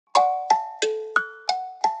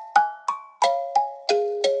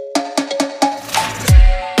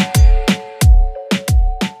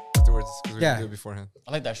can do it beforehand.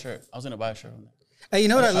 I like that shirt. I was gonna buy a shirt on that. Hey, you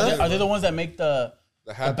know what I love? Are they the ones that make the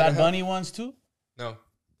hat Bad Bunny ones too? No,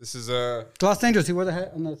 this is Los Angeles. He wore the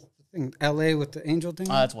hat on the thing. L.A. with the angel thing.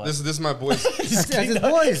 Oh, that's why. This is my boys. That's his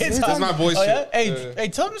boys. This is my boys. Oh, yeah? Hey,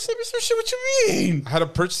 tell him to send me some shit. What you mean? I had to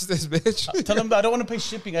purchase this, bitch. Tell him I don't want to pay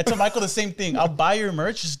shipping. I tell Michael the same thing. I'll buy your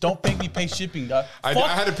merch. Just don't make me pay shipping, dog. I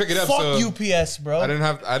had to pick it up. Fuck so UPS, bro. I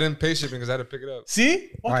didn't pay shipping because I had to pick it up.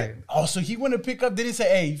 See? Okay. Right. Oh, so he went to pick up. Didn't say,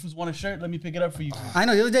 hey, you just want a shirt? Let me pick it up for you. I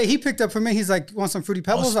know. The other day he picked up for me. He's like, "Want some Fruity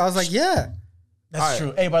Pebbles?" I was like, "Yeah." That's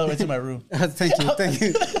true. Hey, by the way, it's in my room. Thank you.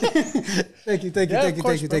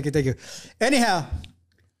 Thank you. Anyhow,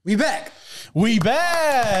 we back. We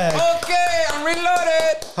back. Okay, I'm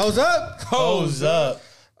reloaded. How's up? Hose up.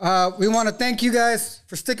 We want to thank you guys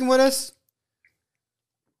for sticking with us.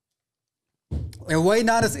 And waiting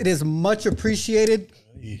on us, it is much appreciated.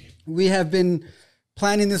 We have been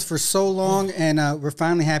planning this for so long, and we're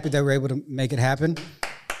finally happy that we're able to make it happen.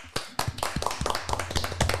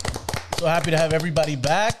 So happy to have everybody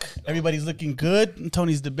back. Everybody's looking good.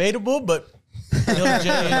 Tony's debatable, but for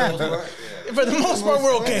the most part,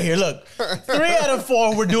 we're okay here. Look, 3 out of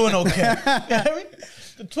 4, we're doing okay. You know what I mean?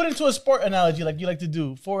 To put into a sport analogy like you like to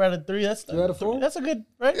do, 4 out of 3, that's 3 out of 4? That's a good,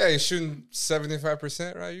 right? Yeah, you're shooting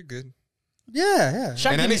 75%, right? You're good. Yeah.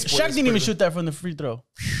 Shaq didn't even shoot that from the free throw.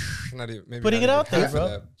 Not even. Maybe Putting not it even out there, half of bro.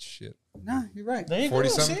 that shit. Nah, you're right. There you go.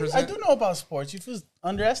 47%? See? I do know about sports. You just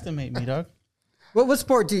underestimate me, dog. What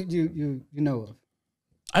sport do you know of?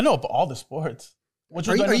 I know about all the sports. Which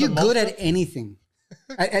Are one do I know you the good most at anything?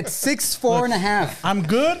 At 6'4" and a half, I'm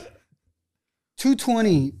good.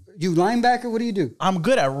 220. You linebacker? What do you do? I'm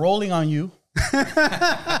good at rolling on you.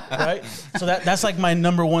 Right? So that's like my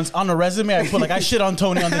number one. On the resume, I put like I shit on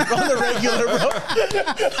Tony on the regular, bro.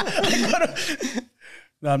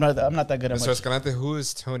 No, I'm not that good at Mr. much. Escalante, who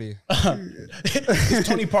is Tony? Is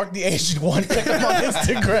Tony Park the Asian one? Check him on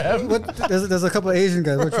Instagram. There's a couple of Asian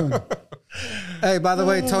guys. Which one? Hey, by the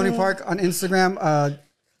way, Tony Park on Instagram.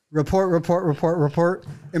 Report.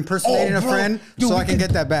 Impersonating a friend, Dude, so I can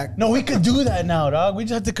get that back. No, we could do that now, dog. We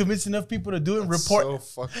just have to convince enough people to do it. And report. So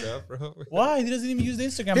fucked up, bro. Why? He doesn't even use the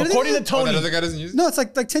Instagram. doesn't According to use- Oh, Tony. that other guy doesn't use it? No, it's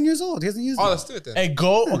like 10 years old. He hasn't used Oh, it. let's do it then. Hey,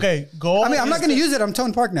 go. Go. I mean, on I'm not going to Insta- use it. I'm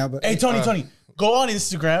Tony Park now, but Hey, Tony. Go on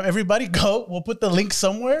Instagram. Everybody go. We'll put the link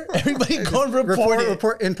somewhere. Everybody go and report it.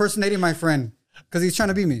 report impersonating my friend because he's trying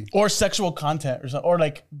to be me. Or sexual content or something. Or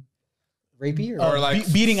like Rapey or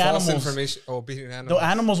like beating false animals. information. Oh, beating the animals.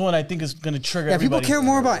 animals one I think is going to trigger Yeah, people everybody. care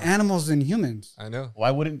more about animals than humans. I know. Why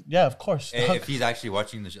wouldn't? Yeah, of course. Hey, if he's actually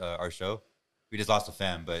watching our show, we just lost a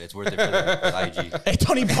fan, but it's worth it for the IG. Hey,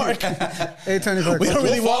 Tony Park. Hey, Tony Park. We don't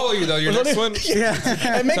really We'll follow you though. Your next one. Yeah.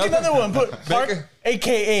 And make another one. Put Park,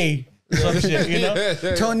 AKA. Some shit, you know?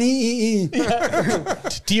 Tony E.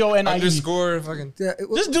 TONIE. Underscore fucking. Yeah,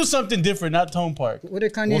 Just do something different, not Tone Park. what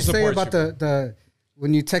did Kanye We'll say support about you, the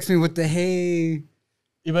when you text me with the hey?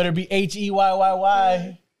 You better be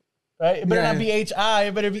HEYYY. Right? It better Yeah. not be HI.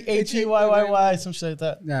 It better be HEYYY. Some shit like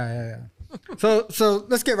that. Yeah. So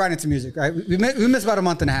let's get right into music. Right, we missed about a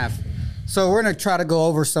month and a half, so we're gonna try to go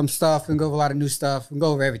over some stuff and go over a lot of new stuff and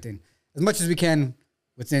go over everything as much as we can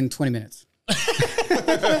within 20 minutes.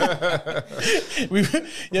 You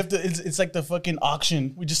have to. It's like the fucking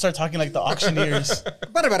auction. We just start talking like the auctioneers.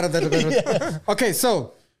 Okay,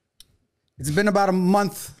 so it's been about a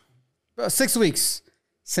month, 6 weeks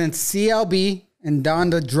since CLB and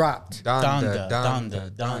Donda dropped. Donda.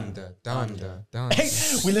 Hey,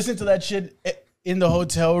 we listened to that shit in the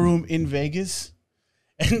hotel room in Vegas.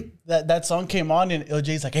 And that song came on, and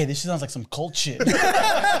LJ's like, "Hey, this shit sounds like some cult shit." Because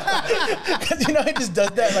it just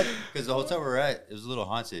does that. Like, Because the hotel we're at, it was a little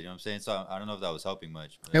haunted, you know what I'm saying? So I don't know if that was helping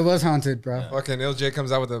much. But It was haunted, bro. Fucking LJ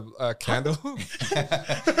comes out with a candle.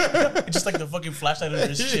 just like the fucking flashlight under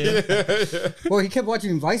his chin. Well, he kept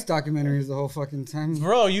watching Vice documentaries the whole fucking time.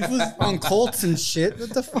 Bro, you was On cults and shit.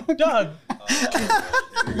 What the fuck? dog.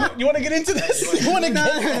 You want to get into this? You want to go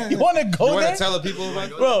You want there, to tell the people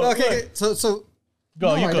about it? bro? Okay, so Go,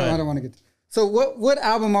 no, you I go don't, ahead. I don't want to get. So what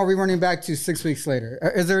album are we running back to 6 weeks later?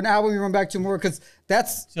 Is there an album you run back to more? Because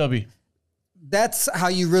that's how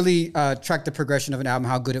you really track the progression of an album,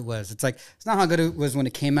 how good it was. It's like it's not how good it was when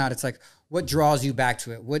it came out. It's like what draws you back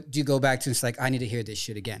to it. What do you go back to? It's like I need to hear this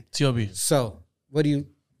shit again. CLB. So what do you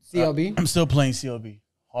CLB I'm still playing CLB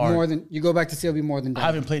hard. more than you go back to CLB more than I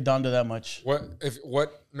haven't played Donda that much.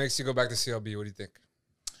 What makes you go back to CLB? What do you think?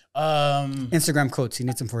 Instagram quotes. He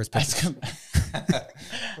needs them for his pictures.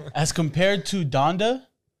 As compared to Donda,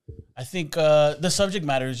 I think the subject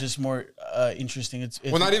matter is just more interesting. It's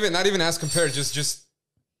Well, not even as compared. Just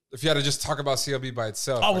if you had to just talk about CLB by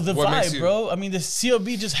itself. Oh, like, the what makes vibe, you- bro. I mean, the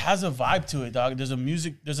CLB just has a vibe to it, dog.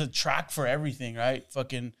 There's a track for everything, right?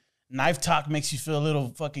 Fucking Knife Talk makes you feel a little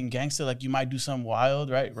fucking gangster, like you might do something wild,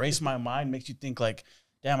 right? Race My Mind makes you think like,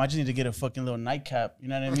 damn, I just need to get a fucking little nightcap. You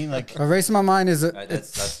know what I mean? Like, Erase My Mind is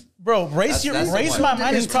That's bro, Race that's My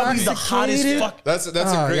Mind is probably the hottest Intoxicated? fuck. That's a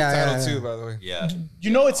Oh, great yeah, title yeah, too, yeah. by the way. yeah.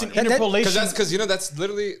 You know, it's an interpolation. Because that's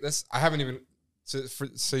literally I haven't even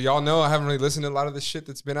so y'all know I haven't really listened to a lot of the shit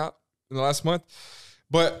that's been out in the last month,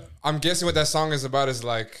 but I'm guessing what that song is about is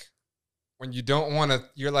like when you don't want to,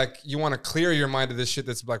 you're like you want to clear your mind of this shit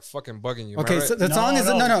that's like fucking bugging you. Okay, am I right? so the song is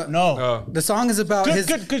no. Oh. The song is about Good, his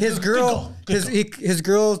good, good, his good, girl. good His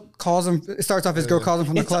girl calls him. It starts off his girl calls him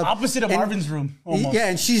from the It's club. the opposite of And Marvin's room. Almost. Yeah,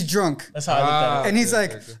 and she's drunk. That's how I look at it. And he's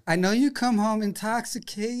okay, like, okay. I know you come home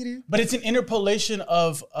intoxicated. But it's an interpolation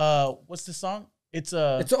of what's the song? It's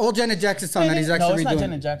It's an old Janet Jackson song that he's no, actually it's not redoing.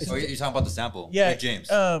 Janet Jackson. Oh, you're talking about the sample? Yeah, Rick James.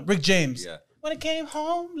 Rick James. Yeah. When I came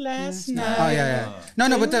home last night. Oh yeah. No,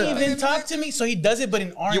 but Didn't the even talk to me. So he does it, but in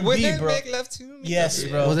You R&B, wouldn't bro. make love to me. Yes,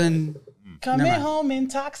 bro. well then Coming never mind. home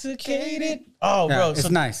intoxicated. Oh, yeah, bro. it's So,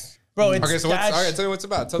 nice. bro, it's Okay, so what's, that all right, tell me what it's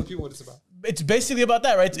about. Tell the people what it's about. it's basically about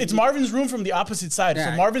that, right? It's Marvin's room from the opposite side.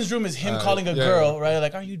 Yeah. So Marvin's room is him calling a yeah, girl, yeah. right?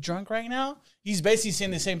 Like, are you drunk right now? He's basically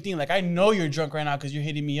saying the same thing. Like, I know you're drunk right now because you're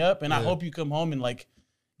hitting me up, and I hope you come home and like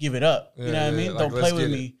give it up. You know what I yeah, mean? like, don't let's play with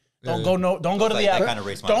get it. me. Yeah, Don't go to Like, the that after. kinda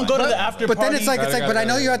Race My Don't Mind. go to the But- after But party. then it's like Got it, but I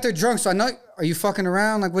know got it. you're out there drunk, so I know are you fucking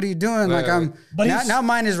around? Like what are you doing? Like I'm But now, he's- now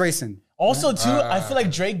mine is racing. Also, too, I feel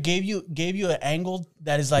like Drake gave you an angle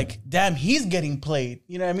that is like, damn, he's getting played.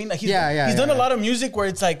 You know what I mean? Like he's done a lot of music where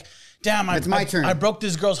it's like, damn, It's my turn. I broke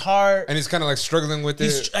this girl's heart. And he's kind of like struggling with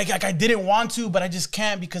He's it. like I didn't want to, but I just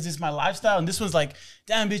can't because it's my lifestyle. And this one's like,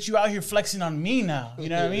 damn, bitch, you out here flexing on me now. You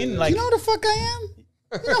know what I mean? Like, You know who the fuck I am?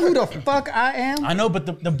 You know who the fuck I am? I know, but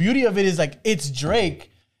the beauty of it is like it's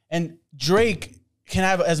Drake, and Drake can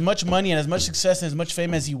have as much money and as much success and as much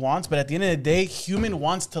fame as he wants, but at the end of the day, human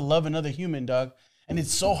wants to love another human, dog. And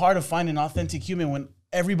it's so hard to find an authentic human when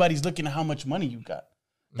everybody's looking at how much money you got.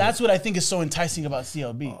 That's what I think is so enticing about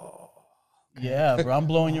CLB. Yeah, bro, I'm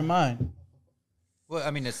blowing your mind. Well,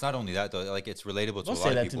 I mean, it's not only that though. Like, it's relatable to Don't a lot say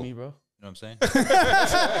of that people. to me, bro. You know what I'm saying?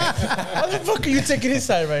 How the fuck are you taking his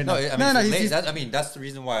side right now? No, I mean, No, it's he's- I mean, that's the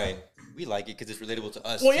reason why we like it because it's relatable to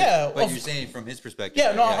us. Well, too. yeah, But of- you're saying from his perspective.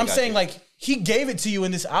 Yeah, no, I I'm got saying you. like he gave it to you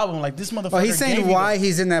in this album. Like this motherfucker. Well, he's saying gave you why the-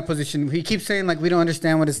 he's in that position. He keeps saying like we don't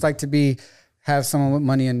understand what it's like to have someone with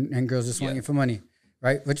money and girls just want you for money,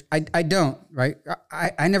 right? Which I don't, right?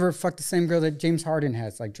 I never fucked the same girl that James Harden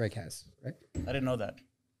has, like Drake has, right? I didn't know that.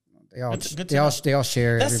 They all Good to they all know. they all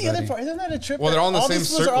share. That's everybody. the other part. Isn't that a trip? Well, that they're all in the same these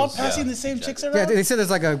fools are all circles. passing Yeah, the same chicks around. Yeah, they said there's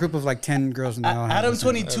like a group of like 10 girls and they all have Adam the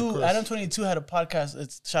same- 22, Adam 22 had a podcast.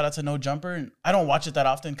 It's shout out to No Jumper, and I don't watch it that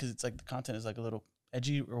often because it's like the content is like a little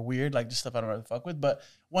edgy or weird, like just stuff I don't really fuck with. But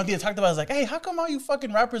one thing I talked about is like, hey, how come all you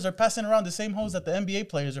fucking rappers are passing around the same hoes that the NBA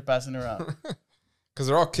players are passing around? Because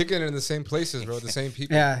they're all kicking it in the same places, bro. The same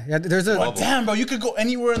people. Yeah, there's a Like, damn, bro, you could go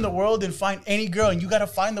anywhere in the world and find any girl, and you gotta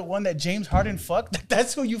find the one that James Harden fucked.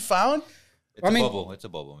 That's who you found. it's I a mean- bubble. It's a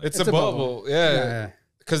bubble, man. It's It's a a bubble. bubble. Yeah. Yeah.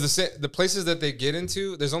 Because the places that they get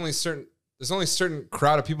into, there's only certain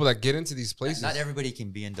crowd of people that get into these places. Not everybody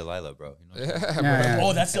can be in Delilah, bro. You know what I'm Yeah, saying? bro. Yeah, yeah.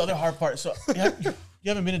 Oh, that's the other hard part. So you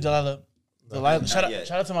haven't been to Delilah. Delilah. Shout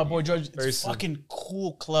yet. out to my boy George. It's Very a soon. fucking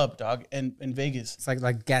cool club, dog, in Vegas. It's like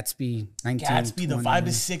Gatsby 19. Gatsby, the 20. vibe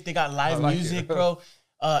is sick. They got live like music, it. bro.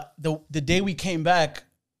 The day we came back,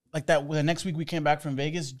 like that, the next week we came back from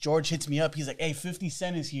Vegas, George hits me up. He's like, "Hey, 50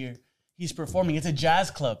 Cent is here. He's performing. It's a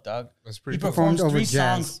jazz club, dog. That's He pretty cool. performs Performed over 3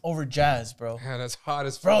 jazz. songs over jazz, bro. Yeah, that's hot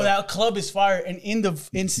as fuck. Bro, that club is fire. And in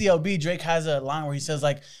CLB, Drake has a line where he says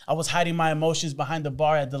like, "I was hiding my emotions behind the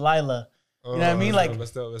bar at Delilah." You know what I mean? Like, let's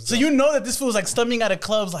do it, let's so do it. you know that this fool's like stumbling out of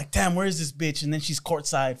clubs, like, damn, where is this bitch? And then she's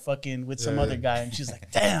courtside fucking with some Yeah, other yeah. guy, and she's like,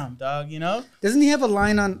 damn, dog, you know? Doesn't he have a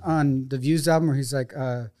line on the Views album where he's like,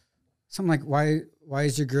 something like, why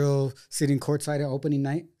is your girl sitting courtside at opening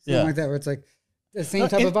night? Something Yeah. like that, where it's like the same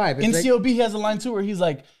type of vibe. It's In like- CLB, he has a line too where he's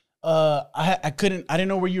like, I didn't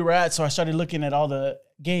know where you were at, so I started looking at all the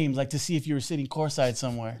games, like to see if you were sitting courtside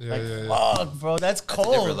somewhere. Yeah, like, yeah, yeah. fuck, bro, that's It's a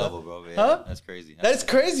cold. different level, bro. Yeah, Huh? That's crazy. That's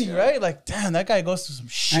crazy, right? Like, damn, that guy goes through some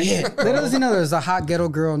shit. Little does he know there's a hot ghetto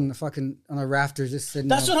girl on the rafters just sitting.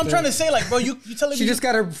 That's up what I'm there. trying to say. Like, bro, you telling She me just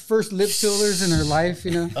got her first lip fillers in her life,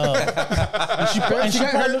 you know.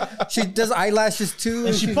 She does eyelashes too,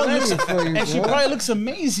 and she she's probably ready looks, for you, and she bro. probably looks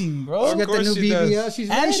amazing, bro. She got the course new she does. BBL. She's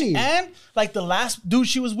And ready. like the last dude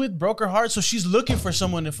she was with broke her heart, so she's looking for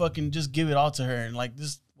someone to fucking just give it all to her and like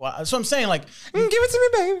this. Well, so I'm saying like, Give it to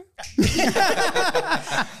me,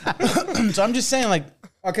 baby. so I'm just saying like,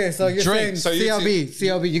 Okay, so you're Drake. saying So you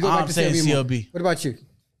CLB. You go back I'm to saying CLB. more. CLB. What about you?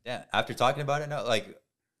 Yeah, after talking about it now, like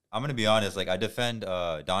I'm gonna be honest, like I defend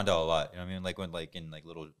Donda a lot. You know what I mean? Like when like in like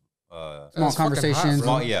little Small That's fucking hot, conversations. bro.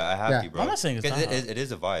 small, yeah, I have Yeah. to, bro. I'm not saying it's 'Cause not hot. it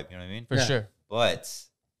is a vibe. You know what I mean? For Yeah. sure. But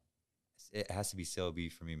it has to be CLB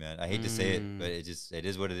for me, man. I hate to say it, but it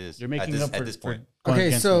is what it is. You're making at up this for point. going Okay,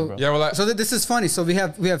 against so- me, bro. Yeah, well, So this is funny. So we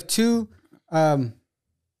have two,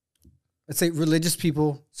 let's say religious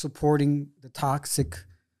people supporting the toxic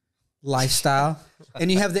lifestyle, and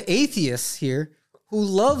you have the atheists here who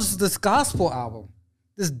loves this gospel album.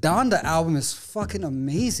 This Donda album is fucking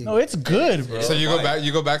amazing. No, it's good, bro. so you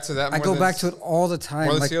go back to that. I more go than- back to it all the time.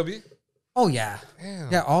 more than Like, CLB. oh yeah,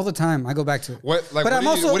 Damn. yeah, all the time. I go back to it. What like? But What, I'm are you,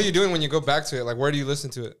 also- what are you doing when you go back to it? Like, where do you listen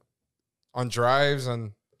to it? On drives,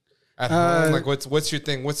 at home. Like, what's your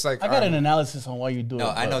thing? What's like? I got an analysis on why you do No,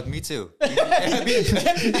 it. I but- know, me too. We're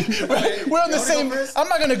on the same. I'm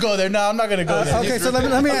not gonna go there. No, I'm not gonna go there. Okay, so let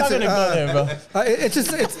me I'm not answer. gonna go there, bro. It's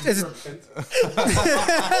just it's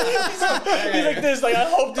He's like this. Like I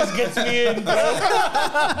hope this gets me in, bro.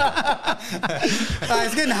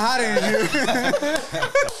 it's getting hot in here.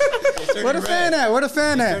 What a fan at? What a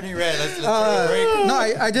fan at? Turning red. Let's take a break. No,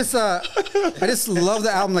 I just love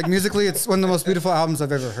the album. Like musically, it's one of the most beautiful albums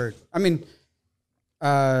I've ever heard. I mean,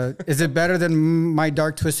 is it better than My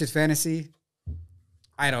Dark Twisted Fantasy?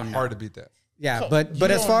 I don't know. hard to beat that. Yeah, but You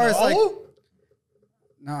as don't far as like, know?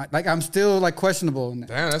 no, like I'm still like questionable. In that.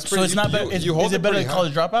 Damn, that's So pretty. it's not better. Is hold it better pretty than high.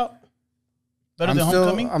 College Dropout? Better than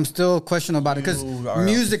Homecoming? I'm still questionable about it because You are a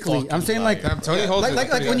musically, I'm fucking saying like, Damn, Tony holds it like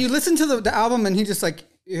pretty when high. you listen to the album and he just like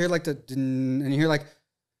you hear like the dun, and you hear like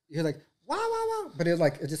wow wow wow, but it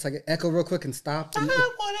just like echo real quick and stop. And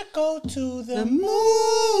I wanna go to the moon.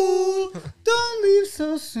 moon, don't leave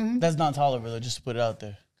so soon. That's Don Toliver though. Just to put it out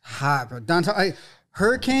there. Hot, bro.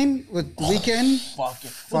 Hurricane with The Weeknd. Fuck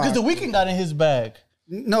it. Because the Weeknd got in his bag.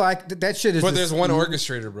 No, that shit is. But just- there's one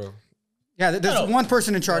orchestrator, bro. Yeah, there's No. one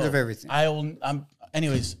person in charge of everything.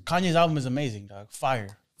 Anyways, Kanye's album is amazing, dog. Fire.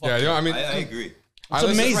 Yeah, you know, I mean, I agree. I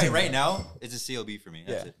listen- amazing. Right now, it's a CLB for me.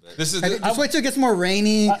 That's it. But This is And just wait till it gets more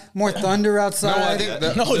rainy, more thunder outside. no. I think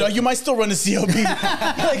that, No, you might still run the CLB.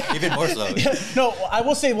 Like, even more so. no, I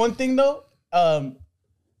will say one thing though.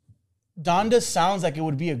 Donda sounds like it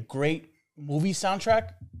would be a great movie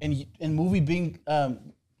soundtrack, and movie being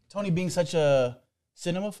Tony being such a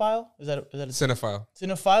cinemaphile. Is that a cinephile.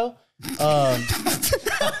 cinephile?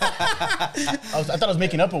 I thought I was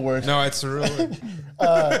making up a word. No, it's real.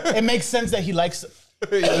 It makes sense that he likes.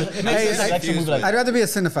 It makes sense that he likes a movie like. I'd rather be a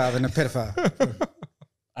cinephile than a pedophile.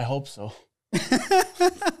 I hope so.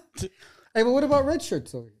 Hey, but what about red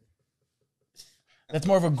shirts over here? That's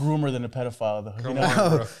more of a groomer than a pedophile, though. You know?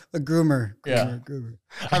 Bro. A groomer. Yeah. Groomer.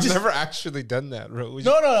 I've never actually done that, bro.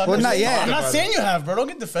 No. Well, not yet. I'm not saying you have, bro. Don't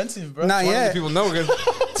get defensive, bro. Not yet. People know we're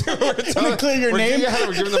gonna clear your name.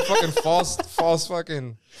 We're giving them fucking false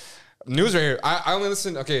fucking news right here. I only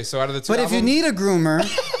listen. Okay, so out of the two, But if you albums, need a groomer,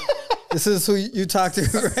 this is who you talk to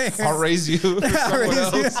right here. I'll raise you. I'll Someone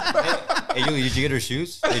raise you. else. Hey, did you get her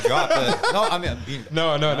shoes? They dropped. No, I mean,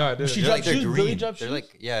 No, I didn't. She they're dropped like they're shoes? green. Really dropped They're shoes?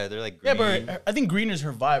 like they're like Yeah, green. but I think green is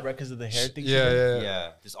her vibe, right? Because of the hair thing. she did. Yeah.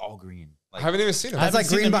 Yeah, just all green. I Like haven't even seen it. I It's like haven't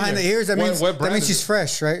seen green them behind either. the ears. That What- means what that brand means is she's it?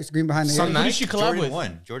 fresh, right? It's green behind the Some ears. night- Who did she collab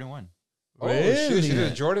with? Jordan 1. Oh shit, she Really?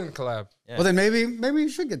 did a Jordan collab. Well, then maybe you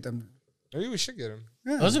should get them. Maybe we should get him,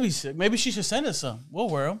 Those would be sick. Maybe she should send us some. We'll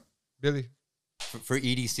wear them. Billy. For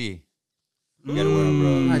EDC. You gotta wear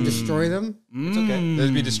them, bro. I destroy them. It's okay.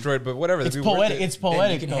 They'd be destroyed, but whatever. It's they'd be worth poetic. it. It's Then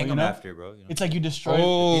poetic, you can though, hang you them know? after, bro. You know? It's like you destroy.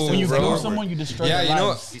 Oh, when you bro. kill someone, you destroy Yeah, their you know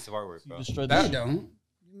lives. Piece of artwork, bro. You destroy That- You their don't.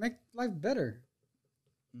 You make life better.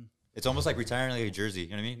 It's almost like retiring like a jersey. You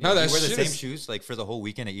know what I mean? No, you that wear the shit same is- shoes like for the whole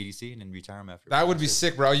weekend at EDC and then retire them after. That would be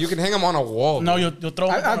sick, bro. You can hang them on a wall. No, bro. you'll throw.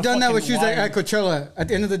 them on I've a done that with fucking shoes at wire. Coachella. At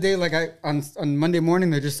the end of the day, like on Monday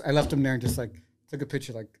morning, I left them there and just like took a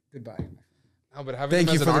picture, like goodbye. No, but having Thank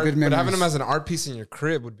them you as for an the art, good but having memories. them as an art piece in your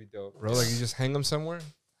crib would be dope, bro. Like you just hang them somewhere.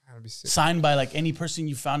 That'd be sick. Signed by like any person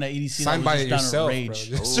you found at EDC. Signed that by was just down yourself, a bro.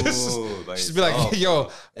 rage. Just be like, yourself. yo,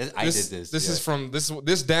 I this, did this. This yeah. is from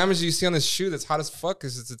this damage you see on this shoe that's hot as fuck.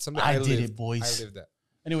 Is it's something I I did lived. it, boys. I lived that.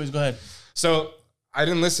 Anyways, go ahead. So I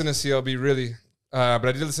didn't listen to CLB really, but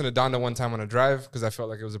I did listen to Donda one time on a drive because I felt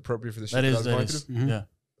like it was appropriate for the shit That that, I is was that going is. through. Yeah.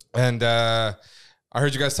 And I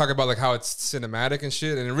heard you guys talk about like how it's cinematic and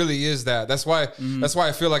shit, and it really is that. That's why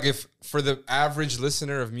I feel like if for the average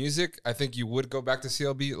listener of music, I think you would go back to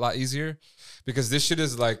CLB a lot easier because this shit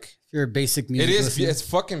is like If you're a basic music it is. listener. It's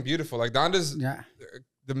fucking beautiful. Like Donda's Yeah.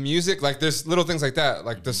 the music, like there's little things like that,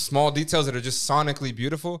 like the small details that are just sonically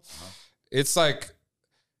beautiful. It's like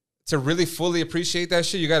to really fully appreciate that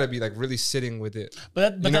shit, you got to be like really sitting with it.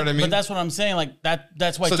 But you know what I mean? But that's what I'm saying. Like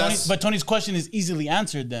that's why. So Tony's question is easily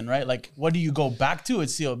answered. Then, right? Like, what do you go back to at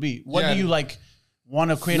CLB? What Yeah. do you like? Want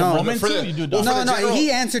to create a No, moment for to? the- You do well, Donda. for the No, general-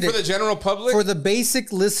 he answered For the it. general public, For the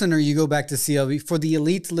basic listener, you go back to CLB. For the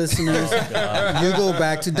elite listeners, you go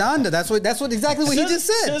back to Donda. That's what exactly what he just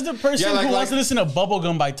said. Says the person Yeah, like- who wants to like- listen to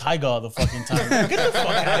Bubblegum by Tyga all the fucking time. Get the fuck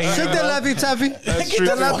out of here. Shake that bro. lappy tappy. Get That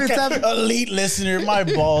the lappy fuck out- tappy. Elite listener, my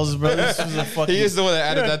balls, bro. This is a fucking. he is the one that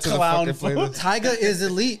added you're a that to the clown, fucking fool. playlist. Tyga is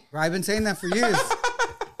elite. Bro. I've been saying that for years.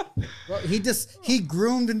 Bro, he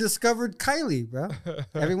groomed and discovered Kylie, bro.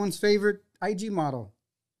 Everyone's favorite IG model.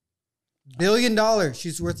 $1 billion.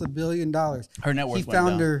 She's worth $1 billion. Her net worth He went found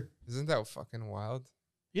down. her. Isn't that fucking wild?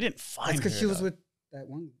 He didn't find That's her. because she was dog.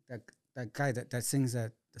 with that guy that sings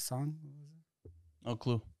the song. No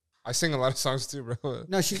clue. I sing a lot of songs too, bro.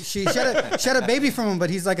 No, she had a baby from him, but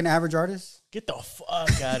he's like an average artist. Get the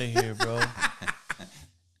fuck out of here, bro.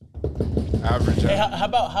 Average. Hey, how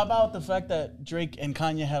about the fact that Drake and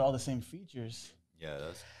Kanye had all the same features? Yeah,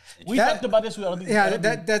 that's We That- talked about this. I don't think Yeah,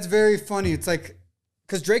 that's very funny. It's like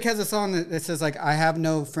because Drake has a song that says like I have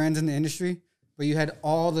no friends in the industry, but you had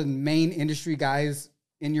all the main industry guys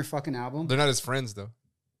in your fucking album. They're not his friends though.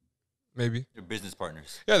 Maybe. they're business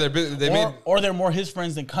partners. Yeah, they made. or they're more his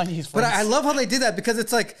friends than Kanye's friends. But I love how they did that because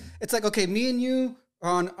it's like okay, me and you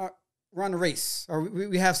are we're on a race or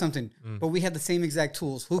we have something, but we have the same exact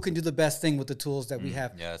tools. Who can do the best thing with the tools that we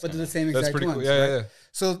have? Yeah, that's but do kinda- the same That's exact pretty ones. cool. Yeah, right? yeah, yeah.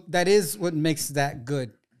 So that is what makes that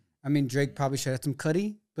good. I mean, Drake probably should have some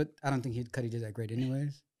Cudi, but I don't think Cudi did that great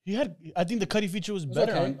anyways. He had. I think the Cudi feature was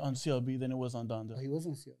better okay. on CLB than it was on Donda. He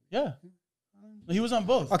wasn't. Yeah, he was on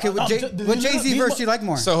both. Okay, what These Jay-Z verse you like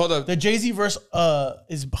more? So hold up. The Jay-Z verse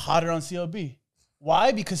is hotter on CLB.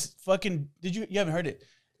 Why? Because fucking you haven't heard it.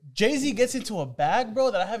 Jay-Z gets into a bag, bro,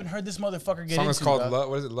 that I haven't heard this motherfucker get Song into. is called dog. Love.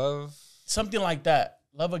 What is it? Love. Something like that.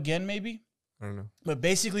 Love Again, maybe. I don't know. But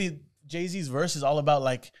basically, Jay-Z's verse is all about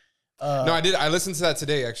like. No, I did. I listened to that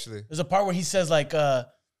today actually. There's a part where he says like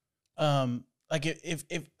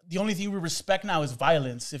if the only thing we respect now is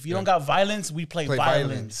violence. If you don't got violence, we play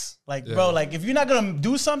violence. Like, Yeah. bro, like if you're not gonna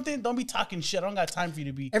do something, don't be talking shit. I don't got time for you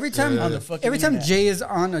to be Every time, on the fucking every time internet. Jay is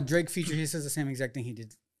on a Drake feature, he says the same exact thing he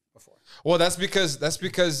did before. Well, that's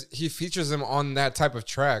because he features him on that type of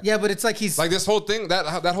track. Yeah, but it's like he's Like this whole thing,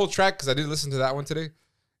 that whole track, because I did listen to that one today.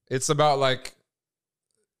 It's about like,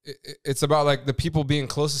 it's about like the people being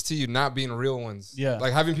closest to you not being real ones. Yeah.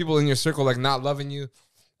 like having people in your circle like not loving you,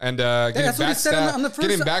 and getting that's what he said backstabbed, on the first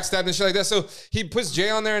getting song. backstabbed and shit like that. So he puts Jay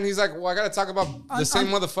on there, and he's like, "Well, I gotta talk about the same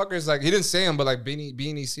motherfuckers." Like he didn't say him, but like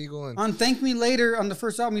Beanie Siegel and on Thank Me Later on the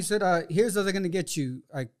first album. He said, "Here's how they're gonna get you.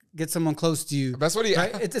 Like get someone close to you." that's what he.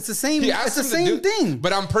 Right? It's the same. He It's asked the him to same do- thing.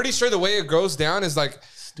 But I'm pretty sure the way it goes down is like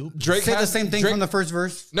Drake Say the has same thing Drake, from the first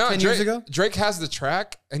verse 10 Drake, years ago. Drake has the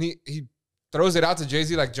track, and he throws it out to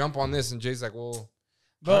Jay-Z like jump on this, and Jay's like, "Well,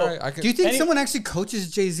 Bro, all right, I can." Do you think Any- someone actually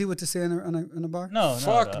coaches Jay-Z what to say on a bar? No,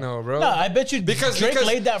 Fuck no, bro. No, I bet you Because Drake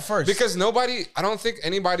laid that first. Because I don't think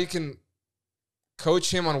anybody can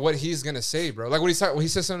coach him on what he's gonna say, bro. Like what he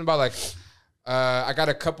says something about like, I got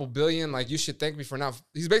a couple billion. Like you should thank me for not.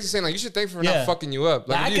 He's basically saying like you should thank me for Yeah. not fucking you up.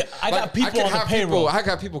 Like Like, if I got people could on the have payroll. I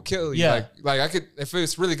got people kill you. Yeah. Like I could if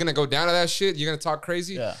it's really gonna go down to that shit. You're gonna talk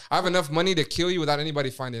crazy. Yeah. I have enough money to kill you without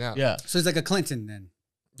anybody finding out. yeah. So he's like a Clinton then.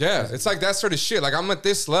 Yeah, it's like that sort of shit. Like I'm at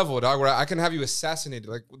this level, dog, where I can have you assassinated,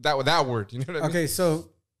 like with that word. You know what I mean? Okay, so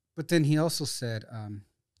but then he also said,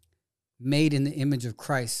 "Made in the image of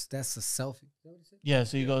Christ." That's a selfie. Yeah,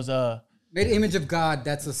 so he goes, Made in the image of God.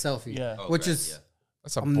 That's a selfie. Yeah. Oh, which right, is yeah.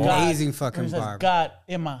 That's a amazing bar. amazing fucking when he says, bar. God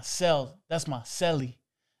in my cell, that's my celly.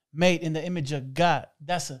 Made in the image of God,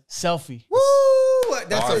 that's a selfie. Woo!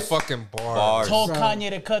 That's a That's fucking bar. Bars. Told Bro. Kanye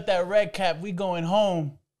to cut that red cap. We going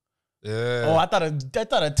home. Yeah. Oh, I thought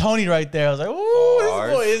of Tony right there. I was like, ooh, Bars.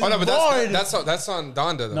 this boy is Oh no, but bored. that's on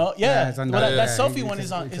Donda though. No, Yeah, yeah. it's on Well, Donda. that Yeah, selfie he- one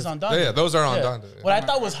is on Donda. Yeah, those are on Donda, yeah. What I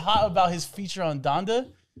thought was hot about his feature on Donda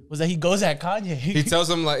was that he goes at Kanye. He tells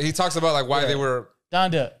him like he talks about like why they were.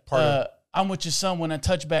 Donda, Part of I'm with your son when I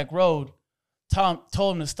touch back road. Tom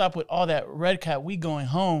told him to stop with all that red cap. We going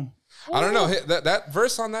home. I don't know that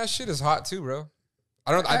verse on that shit is hot too, bro.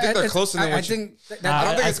 I think they're closer than I what you. think I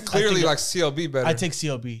don't think I- it's I clearly think- like CLB better. I take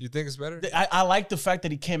CLB. You think it's better? I like the fact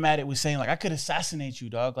that he came at it with saying like I could assassinate you,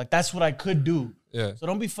 dog. Like that's what I could do. Yeah. So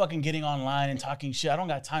don't be fucking getting online and talking shit. I don't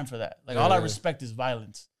got time for that. Like Yeah, all I yeah. respect is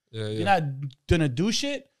violence. Yeah, You're yeah. not gonna do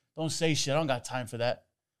shit. Don't say shit. I don't got time for that.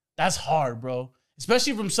 That's hard, bro.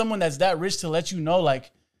 Especially from someone that's that rich to let you know,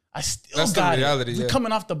 like I still That's the got reality, it. You're yeah.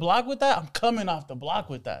 coming off the block with that. I'm coming off the block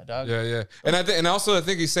with that, dog. Yeah, yeah. And I also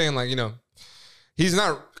think he's saying like, you know, he's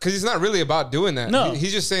not, because he's not really about doing that. No.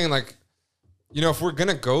 He's just saying like, you know, if we're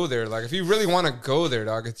gonna go there, like if you really want to go there,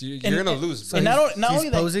 dog, you're gonna lose. So and not only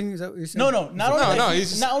that, posing. Is that what you're saying? No.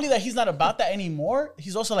 Not only that he's not about that anymore.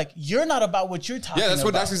 He's also like, you're not about what you're talking. Yeah,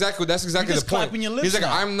 about. That's exactly the point. He's like,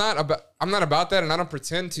 I'm not about that, and I don't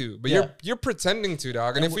pretend to. But you're pretending to,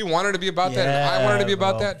 dog. And if we wanted to be about that, and I wanted to be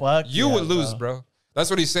about that, you would lose, bro. That's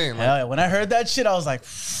what he's saying. Hell yeah. When I heard that shit, I was like,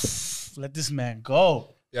 let this man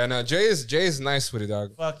go. Yeah, no, Jay is nice with it,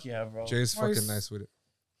 dog. Fuck yeah, bro. Jay's fucking nice with it.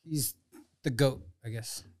 He's the GOAT, I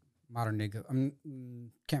guess. Modern day GOAT.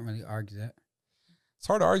 Can't really argue that. It's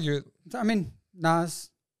hard to argue it. I mean, Nas,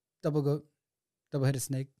 double GOAT, double-headed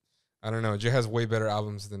snake. I don't know. Jay has way better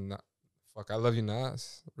albums than fuck. I love you,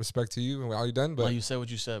 Nas. Respect to you and all you done, but you said what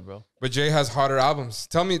you said, bro. But Jay has hotter albums.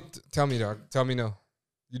 Tell me, dog. Tell me no.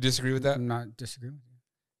 You disagree with that? I'm not disagreeing with you.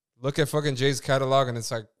 Look at fucking Jay's catalog, and it's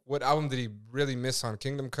like, what album did he really miss on?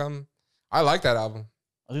 Kingdom Come? I like that album.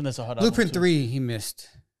 I think that's a hot album. Blueprint 3 he missed.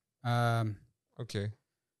 Okay.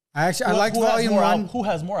 I liked Volume 1. Who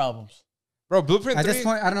has more albums? Bro, Blueprint 3. At this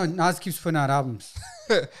point, I don't know. Nas keeps putting out albums.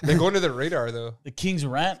 They go under the radar, though. The King's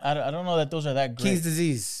Rant? I don't know that those are that great. King's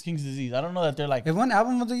Disease. King's Disease. I don't know that they're like... It won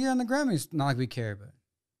Album of the Year on the Grammys. Not like we care, but...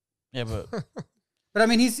 Yeah, but... But I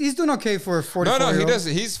mean, he's doing okay for a 44 No, he does.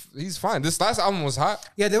 He's fine. This last album was hot.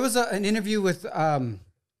 Yeah, there was an interview with... the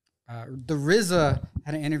RZA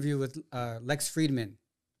had an interview with Lex Friedman.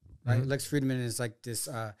 Right? Mm-hmm. Lex Friedman is like this...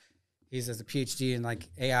 He's has a PhD in like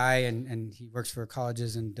AI and he works for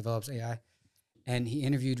colleges and develops AI. And he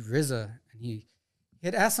interviewed RZA and he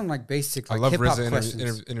had asked him like basic like hip hop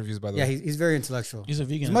questions. Interviews by the way. Yeah, he's very intellectual. He's a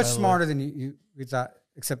vegan. He's much smarter than we thought,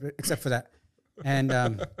 except for that.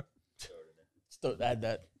 And still add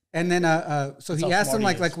that. And then so he asked him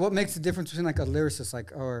like what makes the difference between like a lyricist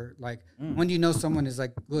or when do you know someone is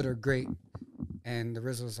like good or great? And the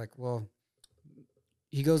RZA was like, well,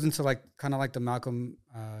 he goes into like kind of like the Malcolm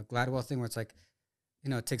Gladwell thing where it's like, you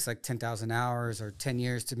know, it takes like 10,000 hours or 10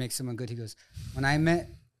 years to make someone good. He goes, when I met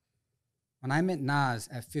Nas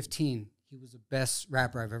at 15, he was the best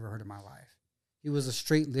rapper I've ever heard in my life. He was a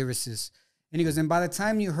straight lyricist. And he goes, and by the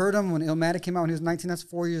time you heard him when Illmatic came out when he was 19, that's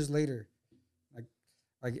 4 years later.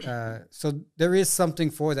 So there is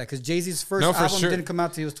something for that because Jay-Z's first album didn't come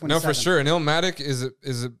out till he was 27. No, for sure. And Illmatic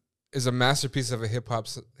is a masterpiece of a hip hop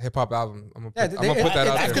album. I'm gonna put that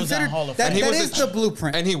out there. That is the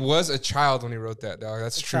blueprint. And he was a child when he wrote that, dog.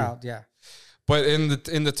 That's true. Child, yeah. But in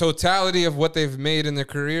the totality of what they've made in their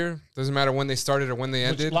career, doesn't matter when they started or when they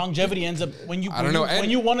ended. Longevity ends up when you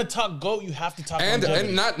want to talk GOAT, you have to talk longevity.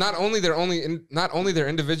 And not only their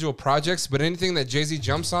individual projects, but anything that Jay-Z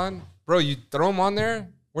jumps on, bro, you throw them on there.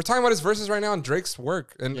 We're talking about his verses right now and Drake's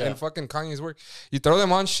work and fucking Kanye's work. You throw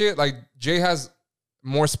them on shit, like Jay has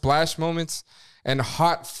more splash moments and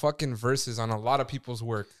hot fucking verses on a lot of people's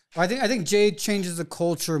work. I think Jay changes the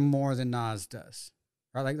culture more than Nas does.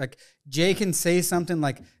 Right? Like Jay can say something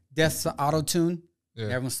like death's to auto-tune. Yeah.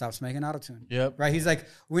 Everyone stops making auto-tune. Yep. Right? He's like,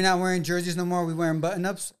 we're not wearing jerseys no more. We're wearing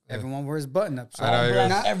button-ups. Yeah. Everyone wears button-ups.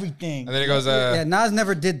 Everything. And then he goes, Nas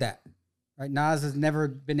never did that. Right? Nas has never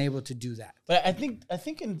been able to do that. But I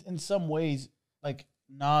think in some ways, like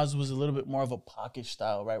Nas was a little bit more of a pocket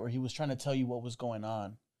style, right? Where he was trying to tell you what was going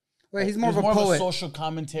on. Right, he's more of a poet. Of a social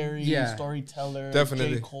commentary, storyteller,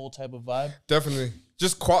 definitely. J. Cole type of vibe. Definitely.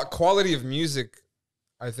 Just quality of music,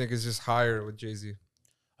 I think, is just higher with Jay-Z.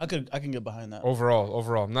 I can get behind that.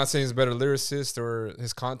 Overall. I'm not saying he's a better lyricist or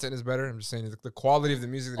his content is better. I'm just saying the quality of the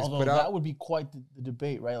music that he's put out. That would be quite the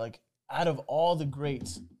debate, right? Like, out of all the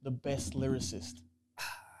greats, the best lyricist.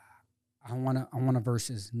 I want a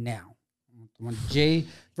versus now. I want Jay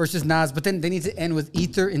versus Nas, but then they need to end with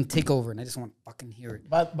Ether and Takeover, and I just want to fucking hear it.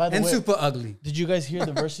 By the way, Super Ugly. Did you guys hear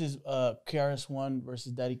the versus KRS-One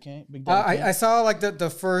versus Daddy Kane? Big Daddy Kane? I saw like the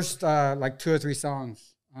first like 2 or 3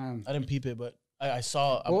 songs. I didn't peep it, but I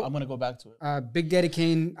saw. I'm gonna go back to it. Big Daddy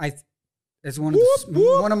Kane, is one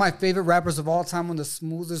of my favorite rappers of all time. One of the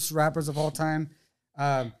smoothest rappers of all time.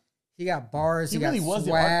 He got bars. He really got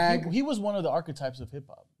swag. He was one of the archetypes of hip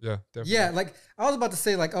hop. Yeah, definitely. Yeah, like I was about to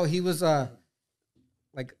say, like, oh, he was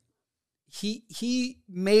like he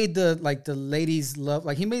made the ladies love,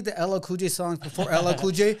 like he made the LL Cool J songs before LL Cool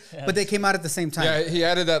J, but they came out at the same time. Yeah, he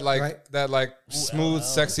added that smooth,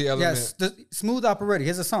 sexy element. Yes, the Smooth Operator. He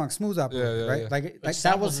has a song, Smooth Operator, right? Yeah. Like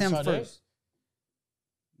that was him first.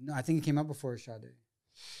 No, I think it came out before Sade.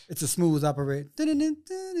 It's a Smooth Operator.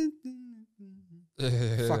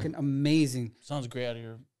 Fucking amazing. Sounds great out of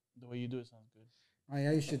your the way you do it. Sounds good. Oh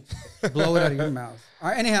yeah, you should blow it out of your mouth. All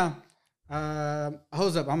right. Anyhow,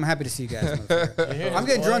 hold up. I'm happy to see you guys. I'm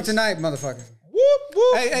getting drunk tonight, motherfucker. Whoop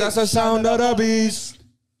whoop. Hey, that's the sound of the beast.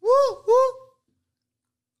 Whoop whoop.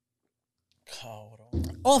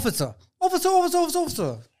 Officer.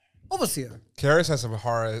 Overseer. Karis has some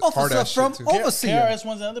hard Officer ass from shit too. Overseer. KRS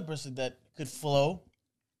One's another person that could flow.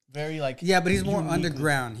 Very like Yeah, but he's more uniquely.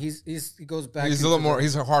 underground. He goes back. He's a little more.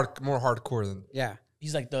 He's more hardcore than. Yeah.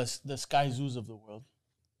 He's like the Sky Zoos of the world.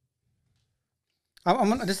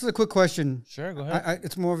 This is a quick question. Sure, go ahead.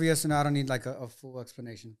 It's more of a yes or no. I don't need like a full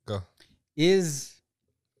explanation. Go. Is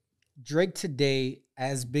Drake today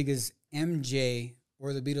as big as MJ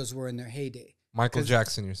or the Beatles were in their heyday? Michael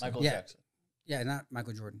Jackson, you're saying. Michael yeah. Jackson. Yeah, not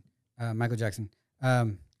Michael Jordan. Michael Jackson.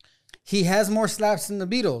 He has more slaps than the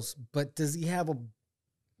Beatles, but does he have a?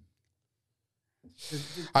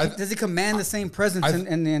 Does he command the same presence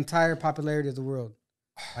in the entire popularity of the world?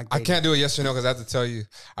 Like I can't do a yes or no because I have to tell you.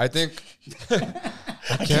 I think.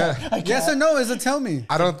 I can't. Yes or no is a tell me.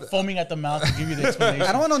 I don't. Foaming at the mouth to give you the explanation.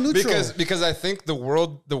 I don't want no neutral. Because I think the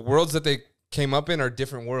worlds that they came up in are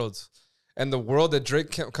different worlds, and the world that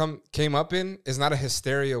Drake came up in is not a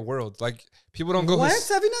hysteria world. Like people don't go. What?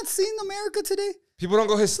 Have you not seen America today? People don't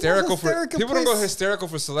go hysterical for hysterical people don't go place. hysterical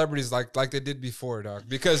for celebrities like they did before, dog.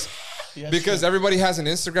 Because Yes, everybody has an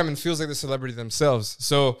Instagram and feels like the celebrity themselves.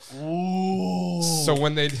 So Ooh. so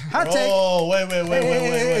when they Hot take. Oh,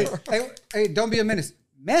 wait. Hey, don't be a menace.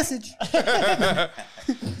 Message.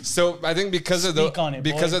 so I think because of Speak on it,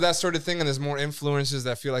 boy. that sort of thing, and there's more influencers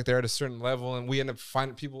that feel like they're at a certain level, and we end up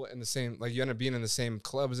finding people in the same, like you end up being in the same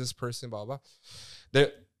club as this person, blah blah.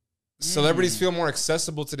 Celebrities feel more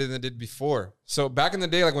accessible today than they did before. So back in the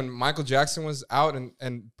day, like when Michael Jackson was out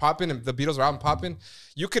and popping, and the Beatles were out and popping,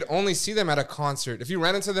 you could only see them at a concert. If you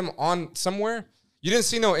ran into them on somewhere, you didn't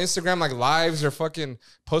see no Instagram like lives or fucking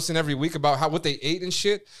posting every week about what they ate and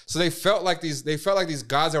shit. So they felt like these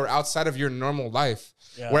gods that were outside of your normal life.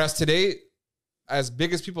 Yeah. Whereas today, as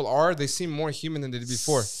big as people are, they seem more human than they did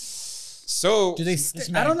before. So Do they?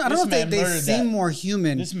 man- I don't know this if man they murdered seem that. more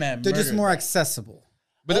human. This man They're just murdered more that. accessible.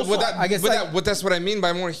 but Also, that's what I mean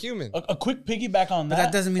by more human. A quick piggyback on that.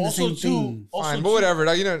 that doesn't mean the Also, same too, thing. also, Fine, too, but whatever.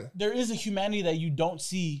 Like, you know, there is a humanity that you don't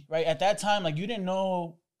see, right? At that time, like you didn't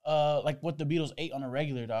know like what the Beatles ate on a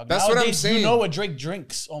regular, dog. That's what I'm Nowadays, saying. You know what Drake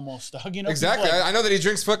drinks almost, dog. You know exactly. people, like, I know that he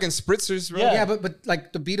drinks fucking spritzers, bro. Yeah. Yeah, but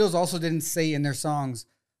like the Beatles also didn't say in their songs,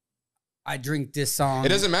 "I drink this song." It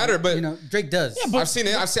doesn't matter, but you know Drake does. Yeah, but- I've seen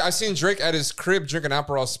it. I've seen Drake at his crib drinking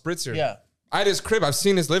Aperol spritzer. yeah. At his crib. I've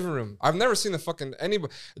seen his living room. I've never seen the fucking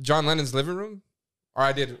John Lennon's living room. Or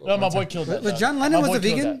I did. No, my one boy time. killed that. But dog. John Lennon My was boy a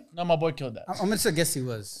killed vegan? that. No, my boy killed that. I'm gonna guess he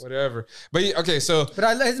was. Whatever. But okay, so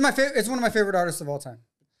But it's my favorite. It's one of my favorite artists of all time.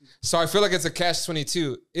 I feel like it's a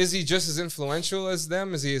catch-22. Is he just as influential as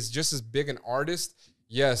them? Is he just as big an artist?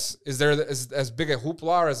 Yes. Is there as big a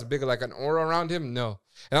hoopla or as big like an aura around him? No.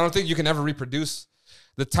 And I don't think you can ever reproduce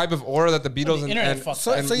the type of aura that the Beatles the and, internet and, fucked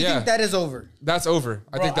So, and so you yeah, think that is over? that's over.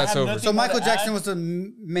 I Bro, think that's I have over. nothing- So Michael to Jackson add- was the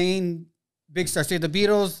main big star. So you had the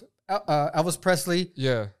Beatles, Elvis Presley,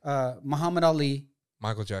 Yeah, Muhammad Ali,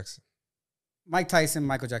 Michael Jackson Mike Tyson,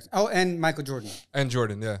 Michael Jackson. Oh, and Michael Jordan. and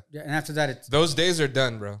Jordan. Yeah, Yeah, and after that, it's those days are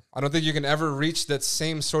done, bro. I don't think you can ever reach that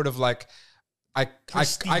same sort of like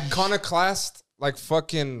Prestige. iconoclast like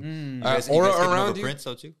fucking You guys aura skipping over around you. Prince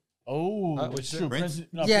though too. Oh, what'd it's you true. say? Prince,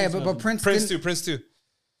 no, yeah, Prince but doesn't. Prince Prince didn't- too, Prince too.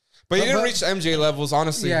 But he didn't but- reach MJ levels,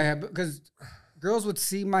 honestly. Yeah, because girls would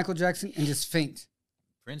see Michael Jackson and just faint.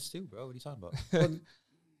 Prince too, bro. What are you talking about?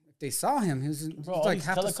 If they saw him, he was Bro, all like these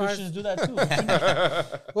half the tele-Christians size. do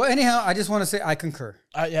that too. Well, anyhow, I just want to say I concur.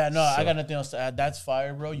 Yeah, no, I got nothing else to add. That's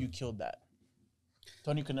fire, bro. You killed that.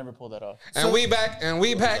 Tony could never pull that off. And we back, and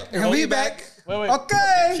we back, And we back. Wait.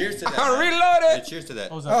 Okay. Cheers to that. I'm man. reloaded. Yeah, cheers to that.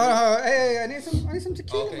 What was that? Hey, I need some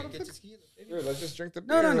tequila. Okay, motherfucker. get your tequila. Dude, let's just drink the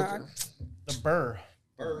No, beer. no, real no. quick. The burr.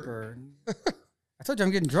 Bird. I told you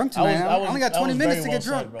I'm getting drunk tonight. I only got that 20 was minutes very to well get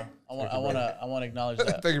said, drunk. bro. I want to acknowledge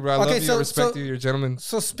that. Thank you, bro. I Okay, love you. so- I respect so- you. You're a gentleman.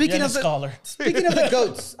 So You're speaking a of the scholar. speaking of the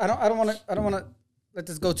goats, I don't want to let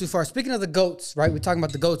this go too far. Speaking of the goats, right? We're talking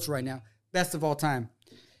about the goats right now. Best of all time.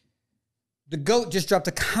 The GOAT just dropped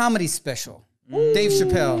a comedy special. Dave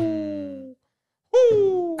Chappelle.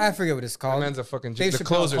 I forget what it's That called. man's a fucking Dave the Chappelle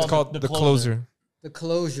closer. It's called called The the Closer. closer. The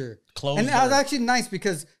Closure. Closure. And that was actually nice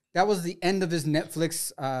because that was the end of his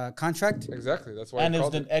Netflix contract. Exactly. That's why. And he it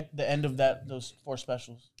was called the end of those 4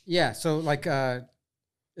 specials. Yeah, so like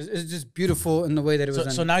it's just beautiful in the way that it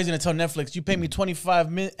was. So now he's gonna tell Netflix, you paid me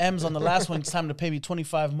 25 M's on the last one. It's time to pay me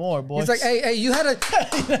 25 more, boys. He's like, hey, you had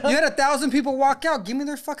 1,000 people walk out. Give me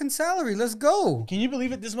their fucking salary. Let's go. Can you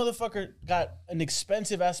believe it? This motherfucker got an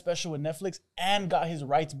expensive ass special with Netflix and got his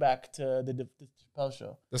rights back to the Chappelle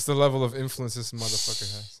show. That's the level of influence this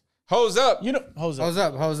motherfucker has. Hose up. You know, Jose. Hose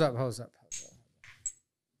up.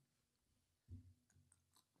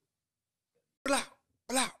 Blah,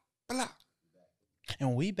 blah, blah.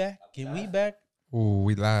 And we back. Get we back. Ooh,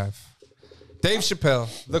 we laugh. Dave Chappelle,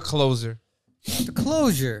 the closer. The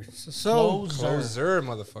closure. So Closer,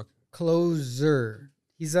 motherfucker. closer.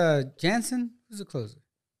 He's Jansen. Who's the closer?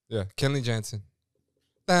 Yeah, Kenley Jansen.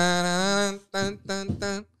 Dun, dun, dun,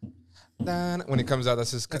 dun, dun. When he comes out,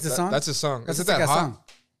 that's his song? That's his song. That's Isn't that a hot? song.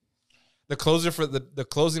 The closer for the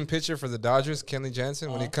closing pitcher for the Dodgers, Kenley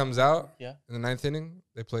Jansen, when he comes out Yeah. in the ninth inning,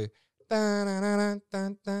 they play dun, dun, dun,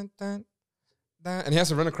 dun, dun, dun, dun, and he has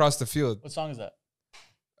to run across the field. What song is that?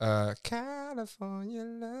 California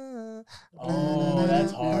love. Oh,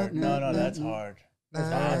 that's hard. No, that's hard.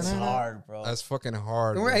 That's hard, bro. That's fucking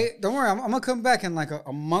hard. Don't bro. worry. Hey, don't worry. I'm gonna come back in like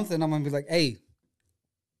a month, and I'm gonna be like, "Hey,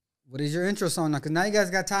 what is your intro song now?" Because now you guys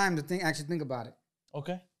got time to actually think about it.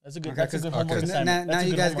 Okay, that's a good. Okay, That's a good homework okay. assignment. Now That's a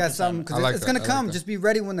you good guys homework got something assignment. because I like it's that. gonna I like come. that. Just be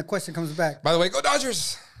ready when the question comes back. By the way, go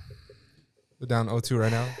Dodgers. We're down 0-2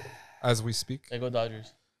 right now as we speak. There go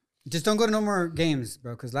Dodgers. Just don't go to no more games,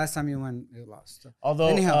 bro. Because last time you won, you lost. So, Although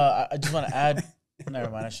Anyhow. I just want to add.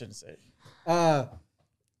 Never mind. I shouldn't say it.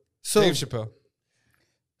 so Dave Chappelle.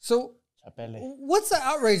 so Chapele. what's the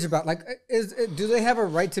outrage about? Like, do they have a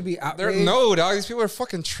right to be outraged? No, dog. These people are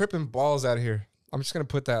fucking tripping balls out here. I'm just gonna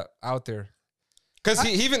put that out there. Because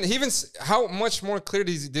he even how much more clear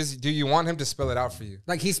do you want him to spell it out for you?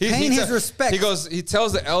 Like he's paying his respect. He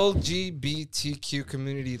tells the LGBTQ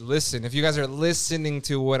community, listen, if you guys are listening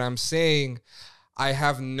to what I'm saying, I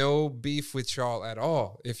have no beef with y'all at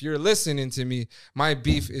all. If you're listening to me, my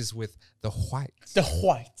beef is with the whites. The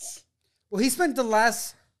Whites. Well, he spent the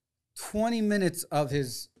last 20 minutes of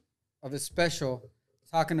his special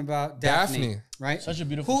talking about Daphne. Right? Such a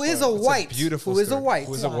beautiful Who is a story. It's white? beautiful Who is a story. white?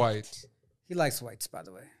 Who is a white? He likes whites, by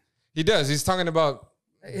the way. He does. He's talking about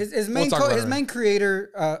His main talk about it. his main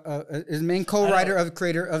creator, his main co-writer of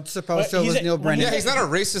Chappelle's But show he's was a- Neil when Brennan. yeah, he's not a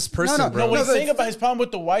racist person, no, bro. No, what he's but- saying about his problem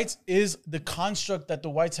with the whites is the construct that the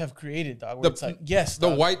whites have created, dog. Where it's like, yes, the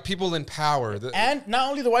dog. white people in power. And not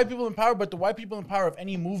only the white people in power, but the white people in power of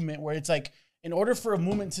any movement where it's like, in order for a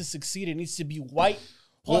movement to succeed, it needs to be white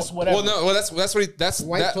plus whatever. Well, no, well, that's what he,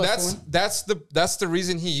 White that, plus that's the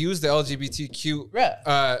reason he used the LGBTQ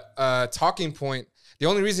Yeah. talking point. The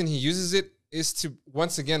only reason he uses it is to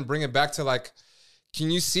once again bring it back to like,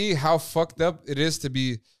 can you see how fucked up it is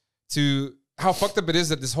how fucked up it is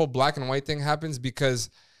that this whole black and white thing happens?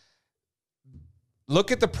 Because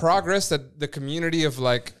look at the progress that the community of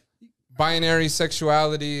like binary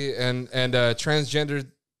sexuality and transgender,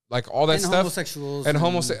 like all that And stuff, homosexuals and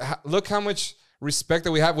look how much respect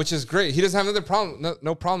that we have, which is great. He doesn't have another problem,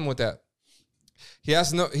 no problem with that.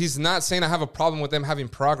 He's not saying I have a problem with them having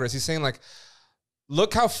progress. He's saying like,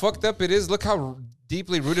 look how fucked up it is. Look how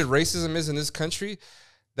deeply rooted racism is in this country,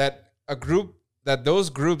 that those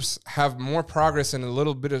groups have more progress in a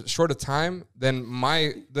little bit of short of time than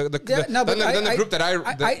the group that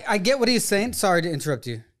I get what he's saying. Sorry to interrupt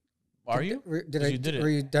you. Are you? Were it.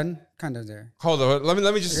 you done? Kind of there. Hold on,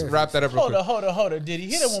 let me just wrap that up real quick. Hold on. Did he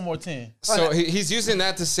hit it one more time? So he's using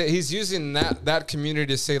that to say, he's using that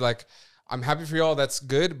community to say like, I'm happy for y'all, that's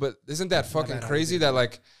good, but isn't that fucking crazy that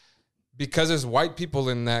like, because there's white people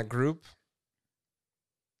in that group,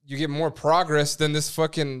 you get more progress than this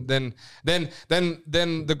fucking than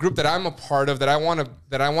the group that I'm a part of, that I want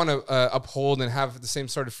to uphold and have the same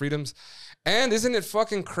sort of freedoms. And isn't it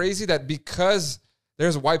fucking crazy that because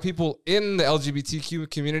there's white people in the LGBTQ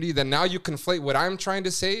community, that now you conflate what I'm trying to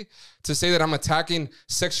say that I'm attacking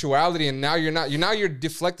sexuality, and now you're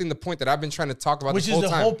deflecting the point that I've been trying to talk about, Which is the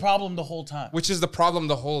whole problem the whole time. Which is the problem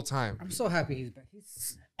the whole time. I'm so happy he's back.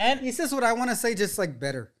 And He says what I want to say, just like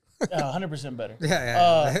better. 100% better.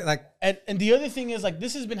 Yeah. Like And the other thing is, like,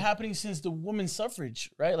 this has been happening since the women's suffrage,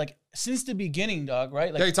 right? Like, since the beginning, dog,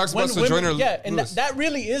 right? Like, Yeah, he talks when about Sojourner Yeah, and Lewis. that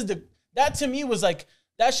really is that to me was like,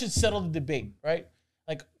 that should settle the debate, right?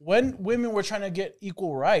 Like, when women were trying to get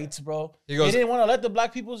equal rights, bro, He goes- they didn't want to let the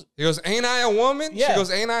black people's. He goes, ain't I a woman? Yeah. She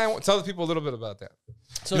goes, ain't I? Tell the people a little bit about that.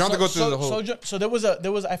 So, You don't have to go through the whole. So there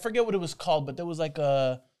was I forget what it was called, but there was like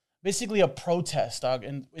basically a protest, dog,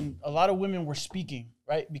 and a lot of women were speaking,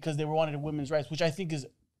 right, because they wanted women's rights, which I think is,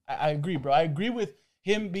 I agree, bro. I agree with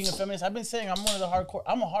him being a feminist. I've been saying I'm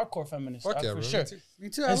a hardcore feminist, Fuck dog, yeah, for bro. sure. me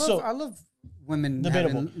too. And so- I love women.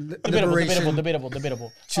 Debatable. having Debatable. liberation.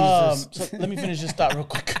 So let me finish this thought real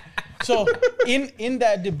quick. So in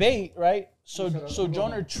that debate, right? So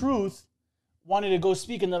Sojourner Truth wanted to go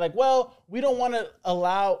speak, and they're like, well, we don't want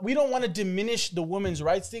to diminish the women's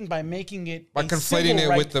rights thing by making it By a conflating civil it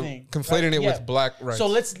right with thing, conflating right? it Yeah. with black rights. So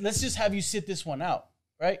let's just have you sit this one out,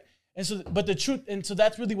 right? And so, but the truth, and so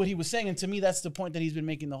that's really what he was saying. And to me, that's the point that he's been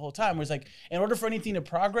making the whole time. Where it's like, in order for anything to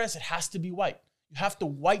progress, it has to be white. You have to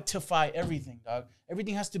whiteify everything, dog.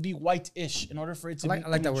 Everything has to be white-ish in order for it to be. I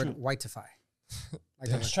like that true. word, whiteify.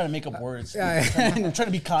 I'm just trying to make up words. Yeah. I'm trying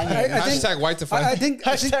to be Kanye. Hashtag white to fight. I think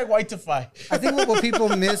Hashtag white to fight. I think what people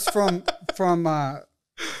miss from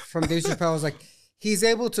Dave Chappelle is like he's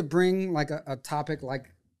able to bring like a topic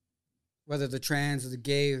like whether the trans or the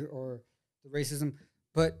gay or the racism,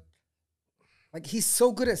 but like he's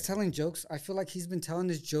so good at telling jokes. I feel like he's been telling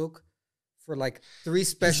this joke for like 3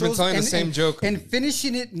 specials. He's been telling the same joke and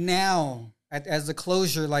finishing it now as the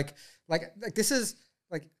closure. Like this is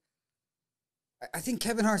like I think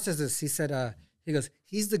Kevin Hart says this. He said he goes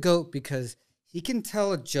he's the GOAT because he can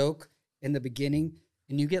tell a joke in the beginning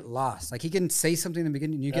and you get lost. Like he can say something in the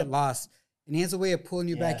beginning and you get lost, and he has a way of pulling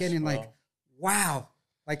you back in and like wow,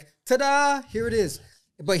 like ta-da, here it is.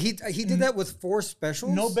 But he did that with 4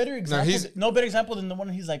 specials. No better example than the one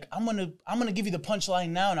he's like, I'm gonna give you the punchline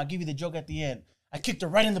now, and I'll give you the joke at the end. I kicked her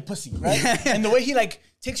right in the pussy, right? And the way he like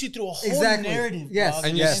takes you through a whole narrative, yes, dog.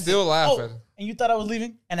 And you still laugh at it. And you thought I was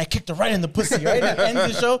leaving, and I kicked her right in the pussy, right? And it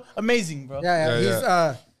ends the show, amazing, bro.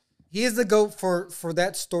 Yeah. He is the GOAT for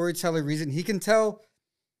that storyteller reason. He can tell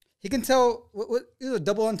what is a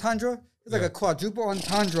double entendre? It's like a quadruple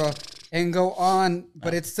entendre. And go on,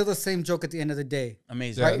 but it's still the same joke at the end of the day.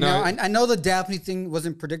 Amazing. Right now, I know the Daphne thing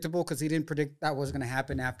wasn't predictable because he didn't predict that was going to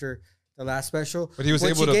happen after the last special. But he was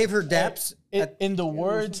when able she gave her daps. In the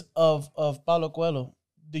words of Paulo Coelho,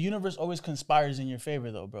 the universe always conspires in your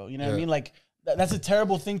favor, though, bro. You know what I mean? Like that's a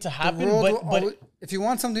terrible thing to happen. But if you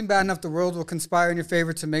want something bad enough, the world will conspire in your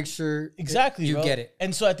favor to make sure you get it.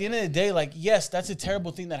 And so at the end of the day, like yes, that's a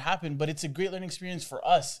terrible thing that happened, but it's a great learning experience for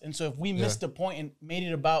us. And so if we missed the point and made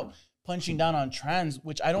it about punching down on trans,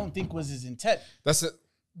 which I don't think was his intent. That's it.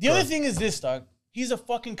 The other thing is this, dog. He's a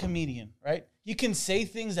fucking comedian, right? You can say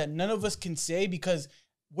things that none of us can say because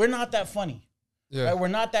we're not that funny. Yeah. Right? We're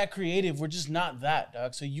not that creative. We're just not that,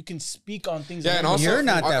 dog. So you can speak on things. Yeah, and also you're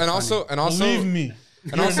not that funny. And also believe me.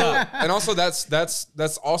 And also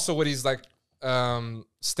that's also what he's like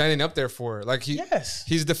standing up there for. Like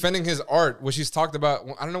he's defending his art, which he's talked about.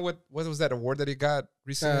 I don't know what was that award that he got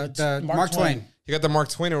recently? The Mark Twain. He got the Mark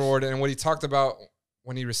Twain award, and what he talked about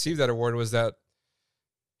when he received that award was that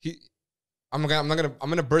I'm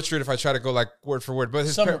gonna butcher it if I try to go like word for word, but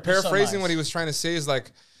his paraphrasing what he was trying to say is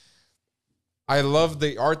like, I love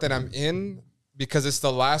the art that I'm in because it's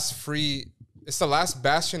the last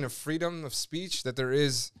bastion of freedom of speech that there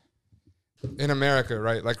is in America,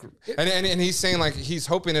 right? Like, and he's saying like he's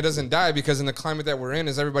hoping it doesn't die because in the climate that we're in,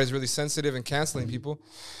 is everybody's really sensitive and canceling people.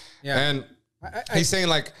 Yeah, and he's saying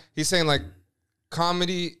like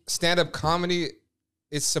comedy, stand-up comedy,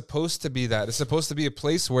 it's supposed to be that. It's supposed to be a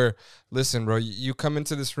place where, listen, bro, you come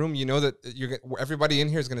into this room, you know that everybody in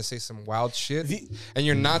here is going to say some wild shit, and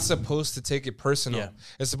you're not supposed to take it personal. Yeah.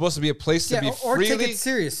 It's supposed to be a place to be freely...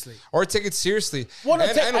 Or take it seriously. Well, I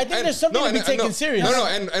think there's something to be taken serious.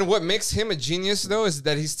 And what makes him a genius, though, is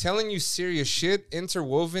that he's telling you serious shit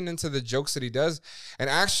interwoven into the jokes that he does. And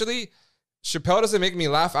actually, Chappelle doesn't make me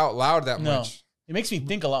laugh out loud that much. It makes me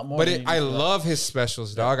think a lot more. But I love his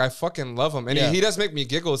specials, dog. I fucking love him. And he does make me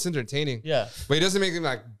giggle. It's entertaining. Yeah. But he doesn't make me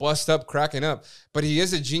like bust up, cracking up. But he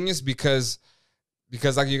is a genius because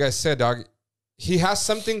like you guys said, dog, he has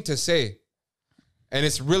something to say. And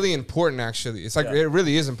it's really important, actually. It's like, it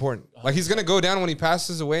really is important. Like he's going to go down when he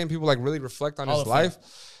passes away and people like really reflect on his life.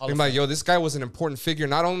 I'm like, yo, this guy was an important figure,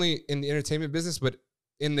 not only in the entertainment business, but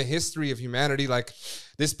in the history of humanity. Like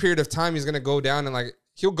this period of time, he's going to go down and like,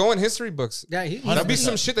 he'll go in history books. Yeah, there'll be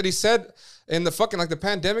some shit that he said in the fucking like the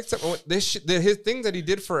pandemic stuff. His thing that he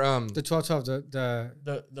did for the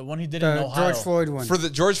 12/12, the one he did in Ohio, George Floyd one, for the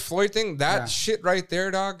George Floyd thing. That shit right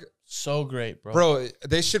there, dog. So great, bro. Bro,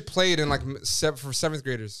 they should play it in like for 7th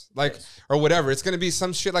graders, like or whatever. It's gonna be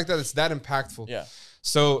some shit like that. It's that impactful. Yeah.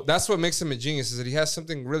 So that's what makes him a genius, is that he has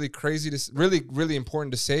something really crazy really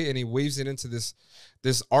important to say, and he weaves it into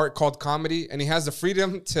this art called comedy, and he has the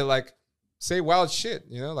freedom to like say wild shit,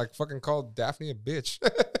 you know, like fucking call Daphne a bitch.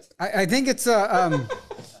 I think it's but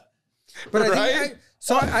right?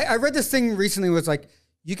 I read this thing recently. Was like,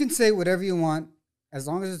 you can say whatever you want as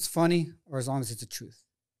long as it's funny or as long as it's the truth.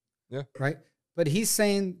 Yeah. Right. But he's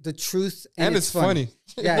saying the truth and it's funny.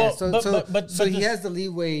 Yeah. Well, but he has the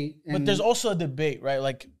leeway. But there's also a debate, right?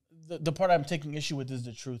 Like the part I'm taking issue with is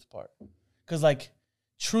the truth part, because like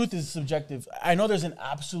truth is subjective. I know there's an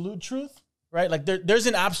absolute truth. Right? Like there's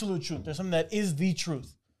an absolute truth. There's something that is the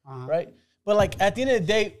truth. Right? But like at the end of the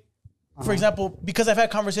day, for example, because I've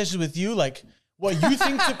had conversations with you, like what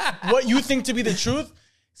you think to be the truth,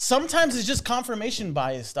 sometimes it's just confirmation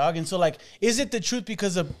bias, dog. And so like, is it the truth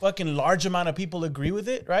because a fucking large amount of people agree with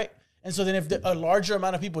it, right? And so then if a larger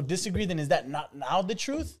amount of people disagree, then is that not now the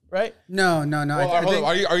truth, right? No. Well,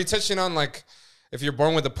 are you touching on like, if you're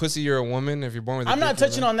born with a pussy, you're a woman. If you're born with, I'm not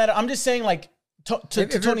touching on that. I'm just saying, like, to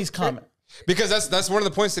Tony's comment, because that's one of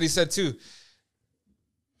the points that he said too.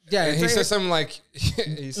 Yeah, He said something like,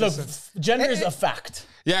 he said look, something. gender is a fact.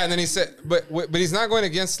 Yeah, and then he said, but he's not going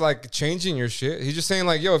against like changing your shit. He's just saying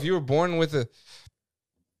like, yo, if you were born with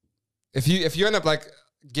if you end up like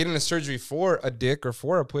getting a surgery for a dick or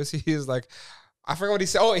for a pussy, he's like, I forgot what he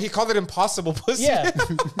said. Oh, he called it impossible pussy. Yeah.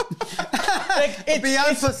 Like,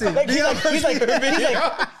 beyond pussy. Like, he's like,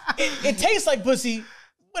 it tastes like pussy,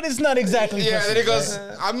 but it's not exactly Yeah, pussy. and then he goes,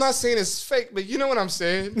 I'm not saying it's fake, but you know what I'm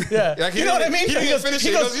saying. Yeah. Like, You know what I mean? He didn't finish it.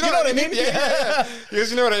 He goes, you know what I mean? Yeah. He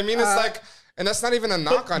goes, you know what I mean? It's like, and that's not even a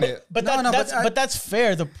knock on it. But that's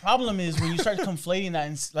fair. The problem is when you start conflating that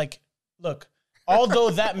and like, look,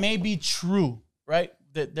 although that may be true, right?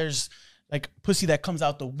 That there's like pussy that comes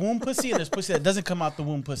out the womb pussy and there's pussy that doesn't come out the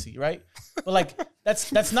womb pussy, right? But like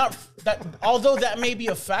that's not that. Although that may be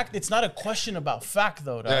a fact, it's not a question about fact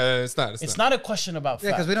though. Dog. Yeah, it's not. It's not a question about Yeah,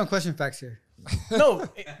 fact. because we don't question facts here. No,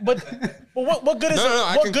 but what good is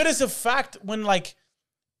I what can- good is a fact when like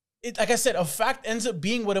it, like I said, a fact ends up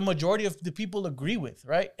being what a majority of the people agree with,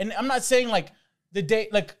 right? And I'm not saying like the day,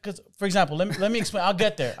 like, because for example, let me explain. I'll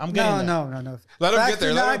get there. I'm getting there. No. Let him Facts get there.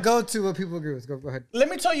 do Let not him- go to what people agree with. Go ahead. Let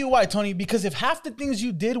me tell you why, Tony. Because if half the things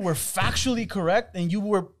you did were factually correct and you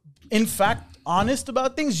were in fact honest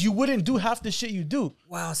about things, you wouldn't do half the shit you do.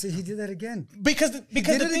 Wow, see, he did that again. Because the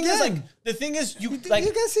did it thing is like again. the thing is you You like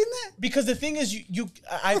guys seen that? because the thing is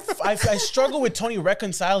I struggle with Tony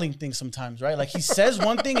reconciling things sometimes, right? Like he says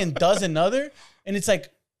one thing and does another, and it's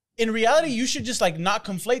like in reality you should just like not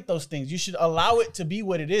conflate those things. You should allow it to be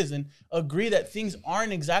what it is and agree that things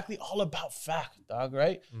aren't exactly all about fact, dog,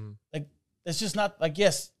 right? Like it's just not like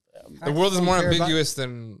yes. The world is don't more care about- ambiguous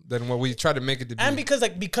than what we try to make it to be. And because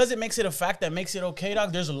it makes it a fact that makes it okay,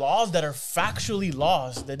 dog. There's laws that are factually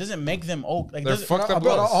laws. That doesn't make them okay. Like They're doesn't- fucked up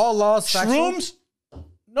About laws. all laws, factual? shrooms.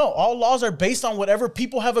 No, all laws are based on whatever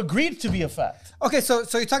people have agreed to be a fact. Okay, so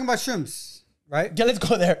you're talking about shrooms, right? Yeah, let's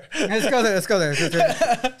go there. Let's go there.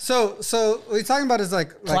 So what you're talking about is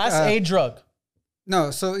like Class A drug.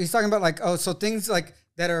 No, so he's talking about like so things like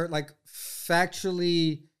that are like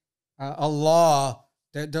factually a law.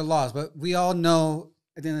 They're laws, but we all know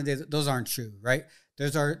at the end of the day those aren't true, right?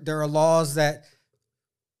 There are laws that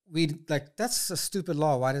we like. That's a stupid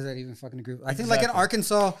law. Why does that even fucking agree? I think like in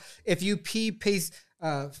Arkansas, if you pee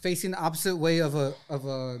facing the opposite way of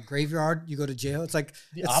a graveyard, you go to jail. It's like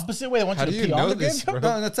The opposite way. I want How you do to you pee know on the this, game.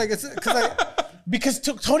 bro? no, it's like it's because Because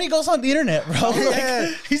Tony goes on the internet, bro. Yeah.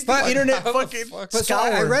 Like, he's But- the internet How the fucking fuck? But so I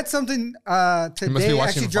scour. read something must be today, watching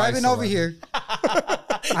actually Vice driving a over lot. here.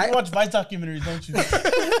 You watch Vice documentaries, don't you?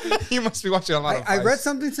 You must be watching a lot of I Vice. read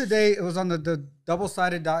something today. It was on the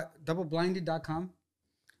doubleblinded.com.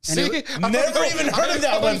 See, it- I don't Never know- even heard of I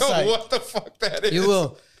that don't know website. what the fuck that is. You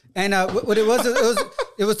will. And what it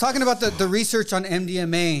was talking about the research on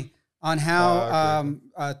MDMA, on how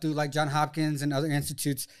through like John Hopkins and other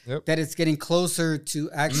institutes Yep. that it's getting closer to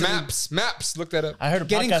actually Maps. Look that up. I heard a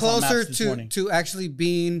getting podcast on closer Maps this morning. to actually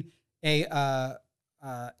being a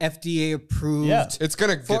FDA approved Yeah. It's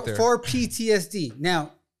gonna get there. for PTSD.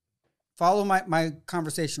 Now, follow my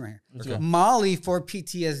conversation right Let's here. go. Molly for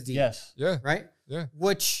PTSD. Yes. Yeah, Right? yeah.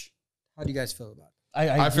 Which, how do you guys feel about it? I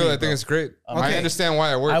agree, think it's great. I Okay. understand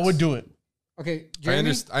why it works. I would do it. Okay, I Jeremy,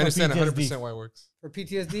 understand PTSD. 100% why it works. for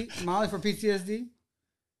PTSD. Molly for PTSD.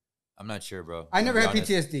 I'm not sure, bro. I to never be had honest.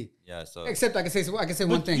 PTSD. Yeah, so Except I can say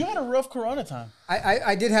one But thing. you had a rough Corona time.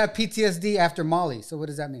 I did have PTSD after Molly. So what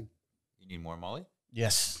does that mean? you need more Molly?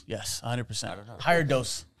 Yes, 100%. I don't know. Higher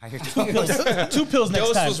dose. I hear Two pills next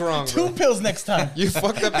Dose time. was wrong, Two bro. pills next time. You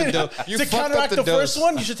fucked up the dose. You to fucked up counteract the the dose. first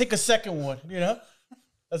one, you should take a second one. You know,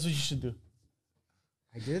 that's what you should do.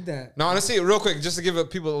 I did that. No, honestly, real quick, just to give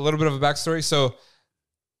people a little bit of a backstory. So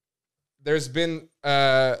there's been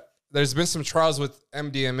some trials with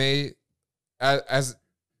MDMA as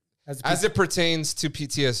it pertains to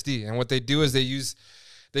PTSD, and what they do is they use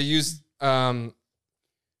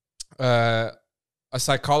a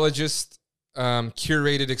psychologist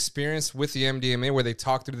curated experience with the MDMA where they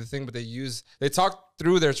talk through the thing, but they talk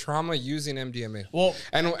through their trauma using MDMA. Well,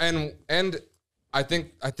 And I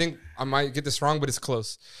think I might get this wrong, but it's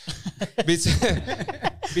close.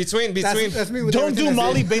 Between That's me with don't everything do I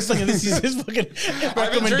Molly said. based on this is his fucking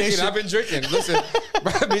recommendation. I've been drinking. Listen,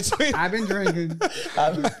 between I've been drinking.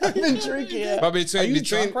 I've been drinking. Yeah. but Are you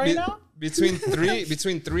between drunk right now?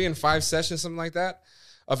 between 3 and 5 sessions, something like that,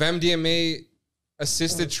 of MDMA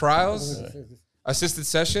assisted trials, assisted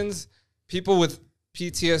sessions, people with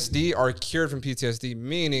PTSD are cured from PTSD,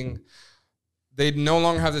 meaning they no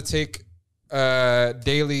longer have to take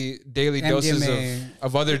daily doses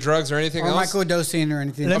of other drugs or anything or else. microdosing or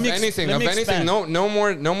anything. Of anything.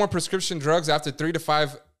 No more prescription drugs after 3 to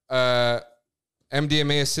 5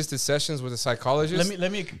 MDMA assisted sessions with a psychologist.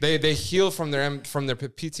 They heal from their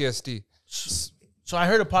PTSD. So I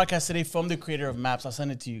heard a podcast today from the creator of Maps. I'll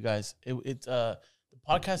send it to you guys. The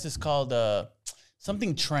podcast is called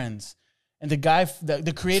something Trends, and the guy,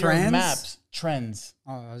 the creator of Maps, Trends.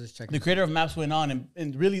 Oh, I was just checking. The creator of Maps went on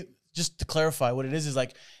and really, just to clarify what it is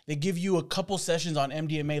like they give you a couple sessions on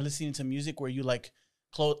MDMA, listening to music where you like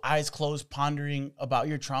eyes closed, pondering about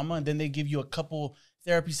your trauma, and then they give you a couple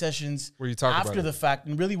therapy sessions where you talk after the fact.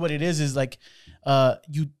 And really what it is like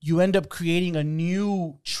you end up creating a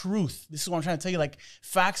new truth. This is what I'm trying to tell you. Like,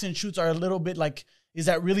 facts and truths are a little bit like, is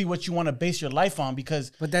that really what you want to base your life on?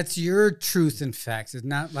 But that's your truth and facts. It's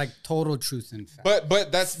not like total truth and facts.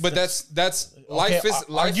 But that's life is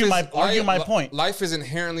argue my point. Life is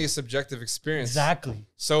inherently a subjective experience. Exactly.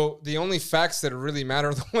 So the only facts that really matter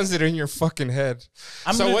are the ones that are in your fucking head.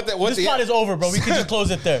 This spot is over, bro. We can just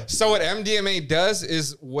close it there. So what MDMA does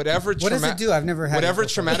is whatever does it do? I've never had whatever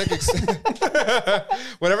traumatic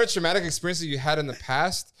whatever traumatic experience that you had in the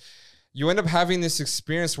past. You end up having this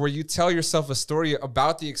experience where you tell yourself a story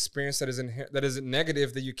about the experience that is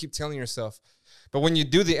negative that you keep telling yourself. But when you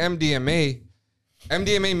do the MDMA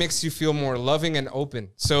makes you feel more loving and open.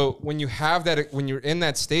 So when you have that, when you're in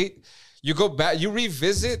that state, you go back, you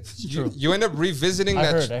revisit, you end up revisiting I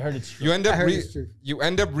heard it's true. You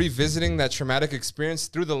end up revisiting that traumatic experience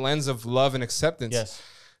through the lens of love and acceptance. Yes.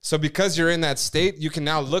 So because you're in that state, you can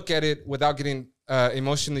now look at it without getting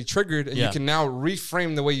emotionally triggered, and you can now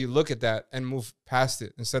reframe the way you look at that and move past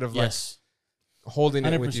it instead of like holding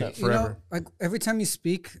 100%. It with you forever. You know, like every time you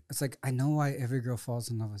speak, it's like, I know why every girl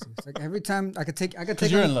falls in love with you. It's like every time I could take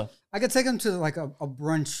you're in love. I could take them to like a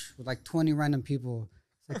brunch with like 20 random people.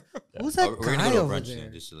 It's like, who's that guy over there?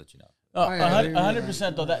 Just to let you know.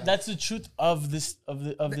 100% though. That's the truth of this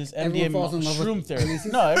MDMA shroom therapy.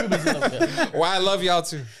 No, everybody's in love with it. Well, I love y'all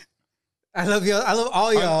too. I love y'all. I love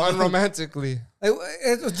all y'all. Unromantically.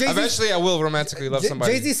 Eventually, I will romantically love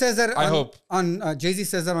somebody. Jay-Z says that. I hope. Jay-Z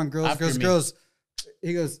says that on Girls.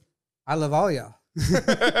 He goes, I love all y'all.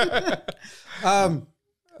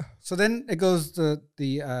 So then it goes to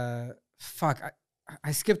the fuck.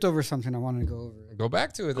 I skipped over something I wanted to go over. Go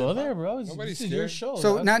back to it. Go there, bro. This is your show.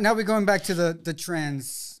 So now we're going back to the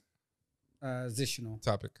transitional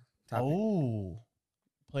topic. Oh.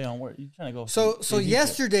 Play on word. You trying to go? So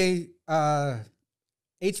yesterday,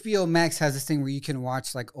 HBO Max has this thing where you can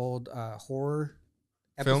watch like old horror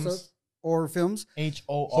episodes or films.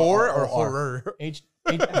 Horror or horror?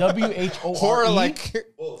 WHORE. Horror like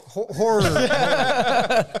horror.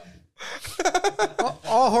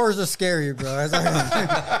 All horrors are scary, bro.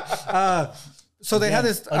 So they have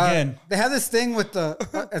this again. They have this thing with the.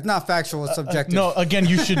 It's not factual. It's subjective. No, again,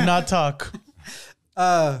 you should not talk.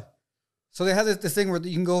 So they have this thing where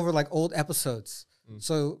you can go over like old episodes.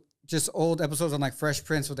 So just old episodes on like Fresh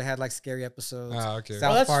Prince where they had like scary episodes. Okay.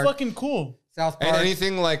 That's fucking cool. South Park. And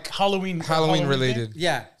anything like Halloween related.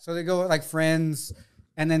 Yeah. So they go like Friends.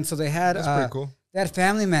 And then so they had that's pretty cool. They had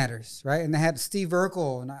Family Matters, right? And they had Steve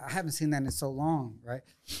Urkel, and I haven't seen that in so long, right?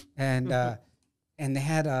 And and they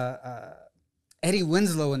had Eddie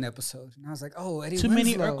Winslow in the episode. And I was like, oh, Eddie Winslow. Too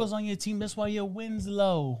many Urkels on your team, that's why you're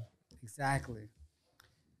Winslow. Exactly.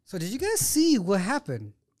 So did you guys see what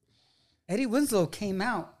happened? Eddie Winslow came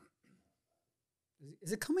out.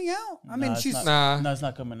 Is it coming out? I mean, she's no, it's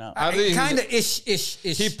not coming out. Kind of ish.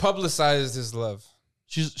 He publicized his love.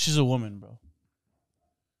 She's a woman, bro.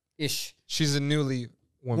 Ish. She's a newly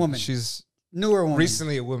woman. She's newer woman.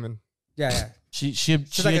 Recently a woman. Yeah. She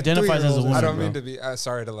like identifies as a woman. I don't mean to be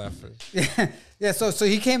sorry to laugh. Yeah. So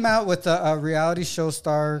he came out with a reality show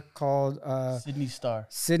star called Sydney Star.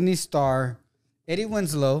 Sydney Star. Eddie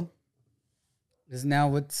Winslow is now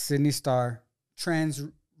with Sydney Star, trans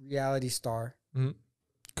reality star. Mm-hmm.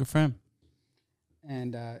 Good for him.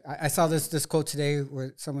 And I saw this quote today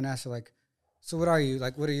where someone asked her like, "So what are you?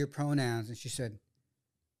 Like, what are your pronouns?" And she said,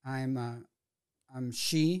 I'm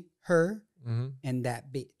she, her, and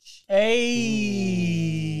that bitch.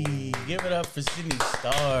 Hey, give it up for Sydney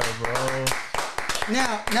Star, bro.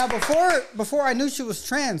 Now before I knew she was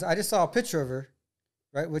trans, I just saw a picture of her,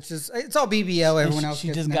 right? Which is it's all BBL. Everyone else. She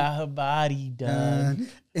just got her body done,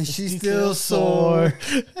 and she's still sore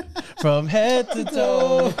from head to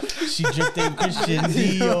toe. She dripped in Christian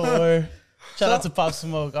Dior. Shout out to Pop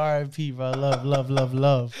Smoke, R.I.P. bro.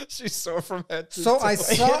 Love. She's sore from head to toe. So I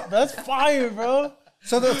saw that's fire, bro.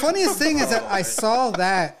 So the funniest thing is that I saw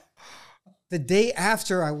that the day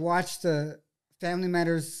after I watched the Family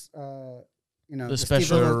Matters, you know, The just keep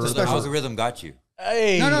special- a little- the So the special. algorithm got you.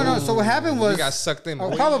 Hey. No. So what happened was You got sucked in. Oh,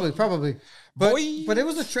 boy. probably. But Boy. but it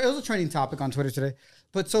was a trending topic on Twitter today.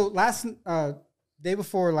 But so last day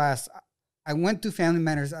before last, I went through Family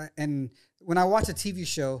Matters, and when I watch a TV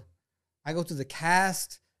show, I go through the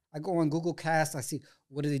cast. I go on Google Cast. I see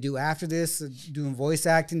what do they do after this? Doing voice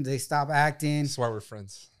acting? Did they stop acting? That's why we're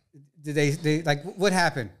friends. Did they like what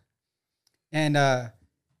happened? And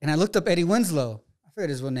I looked up Eddie Winslow. I forget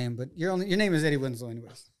his real name, but your name is Eddie Winslow,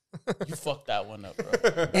 anyways. You fucked that one up,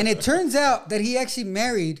 bro. And it turns out that he actually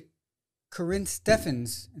married Corinne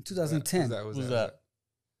Steffens in 2010. Who's that?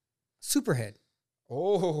 Superhead.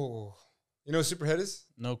 Oh, you know what Superhead is?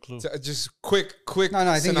 No clue. Just quick. No,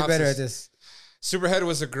 I think you're better at synopsis. this. Superhead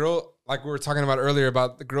was a girl, like we were talking about earlier,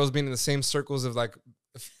 about the girls being in the same circles of like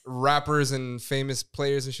rappers and famous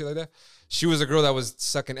players and shit like that. She was a girl that was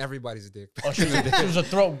sucking everybody's dick. Oh, she was a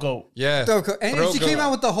throat goat. Yeah. And Throat she goat. came out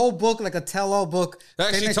with the whole book, like a tell-all book.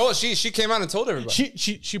 Like, And she came out and told everybody.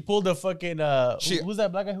 She pulled the fucking She- who's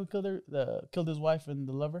that black guy who killed her? Killed his wife and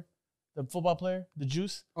the lover, the football player, the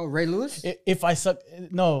Juice. Oh, Ray Lewis? If I suck,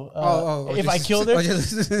 no. If I killed her,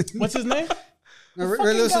 what's his name? No, Ray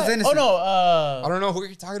Fucking Lewis was guy. innocent. Oh I don't know who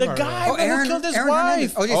you're talking the about. guy right now. who killed his Aaron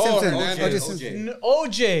wife. Hernandez. O.J. Oh, Simpson. okay. O.J. OJ. Simpson.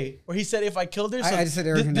 OJ, where he said if I killed her, I just said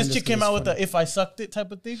Aaron this Hernandez chick because came out it's with funny. the if I sucked it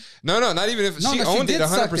type of thing. No, not even if No, she no, she owned it did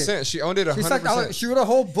suck 100%. She owned it 100%. She wrote a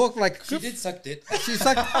whole book like She did sucked it. she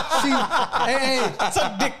sucked. Hey,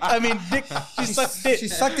 Suck dick. I mean dick. She sucked it. she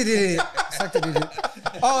sucked it in it. Sucked it in it.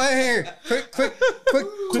 Oh, here. Quick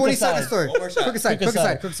 20-second aside. story. One more shot. Quick aside.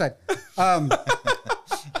 Quick aside.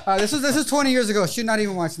 This is 20 years ago. She's not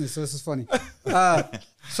even watching this, so this is funny.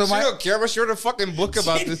 So She my don't care, but she wrote a fucking book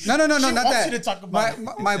about this. no, not wants that. you to talk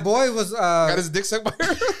about my boy was Got his dick sucked by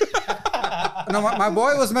her. no, my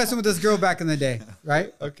boy was messing with this girl back in the day,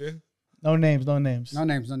 right? Okay. No names. No names. Don't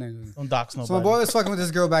dox nobody. So my boy was fucking with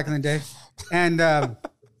this girl back in the day, and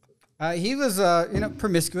he was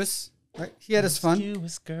promiscuous. Right? He had his fun,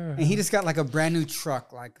 Promiscuous girl. and he just got like a brand new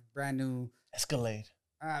truck, like brand new. Escalade.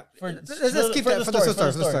 Let's keep that for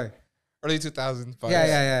the story. Early 2000s.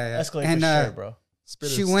 Yeah. Escalade And for sure, bro.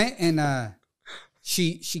 she went and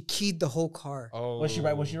she keyed the whole car. Oh. Was she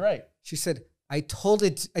right? Was she right? She said, "I told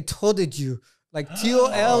it you." Like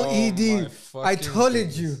TOLED. I told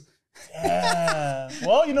it you. Yeah.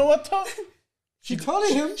 Well, you know what though? She told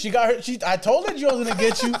him. She got her. I told her I was gonna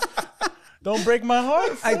get you. Don't break my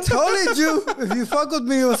heart. I told you if you fuck with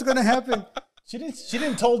me, what's gonna happen? She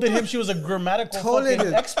didn't told him she was a grammatical Told fucking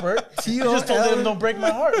it. expert. She just told him don't break my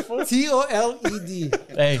heart. Fool.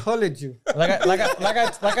 TOLED. Hey. Told you. Like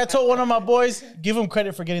I told one of my boys, give them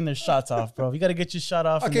credit for getting their shots off, bro. You got to get your shot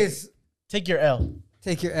off. Okay, Take your L.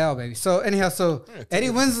 take your L, baby. So anyhow, Eddie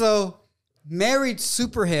Winslow married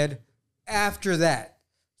Superhead after that.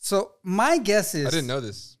 So my guess is I didn't know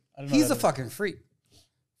this. I don't know he's that a fucking freak.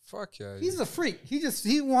 Fuck yeah. He's a freak.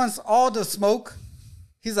 He wants all the smoke.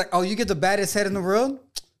 He's like, oh, you get the baddest head in the world?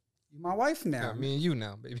 You're my wife now. Yeah, me and you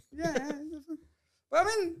now, baby. Yeah. But I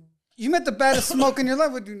mean, you met the baddest smoke in your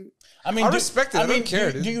life. I mean, I respect it. I don't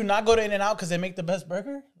care, dude. Do you not go to In-N-Out because they make the best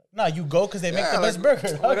burger? No, you go because they make Yeah, the best like,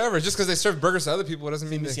 burger. Whatever. Just because they serve burgers to other people doesn't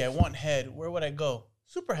mean Let me they. see. I want head. Where would I go?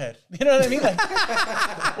 Superhead. You know what I mean?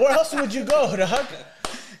 Like, where else would you go, dog?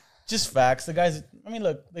 Just facts. The guy's. I mean,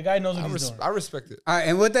 look. The guy knows what he's doing. I respect it. All right,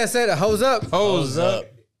 and with that said, a hose up. Hose up.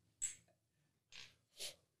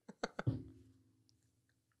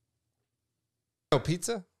 Oh,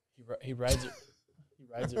 pizza? He rides it. He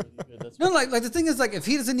rides it really good. That's No, like the thing is, like, if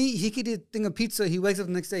he doesn't eat, he could eat a thing of pizza. He wakes up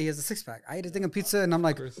the next day, he has a 6-pack. I eat a thing of pizza, and I'm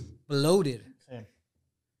like bloated. Same.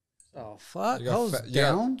 Oh fuck, You got hose fat,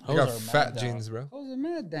 down. You got Hose are fat mad down. jeans, bro. Hose are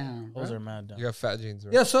mad down. Those bro. are mad down. You got fat jeans,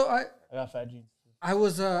 bro. Yeah, so I got fat jeans. I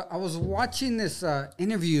was watching this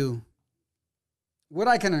interview. What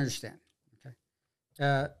I can understand,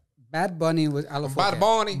 okay. Bad Bunny with Alafoque. Bad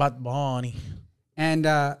Bunny. Bad Bunny. And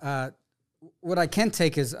what I can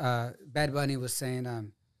take is Bad Bunny was saying,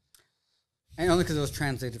 and only because it was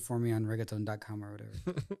translated for me on reggaeton.com or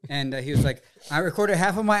whatever. And he was like, I recorded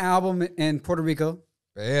half of my album in Puerto Rico,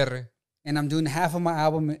 PR. and I'm doing half of my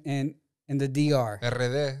album in the DR.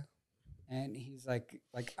 RD. And he's like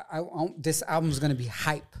I this album's gonna be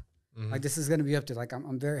hype. Like this is gonna be up to. Like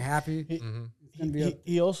I'm very happy. It's gonna be up.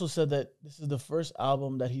 He also said that this is the first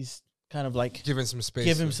album that he's kind of like Giving some space.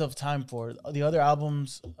 give himself time for. The other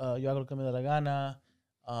albums, Yo hago lo que me da la gana.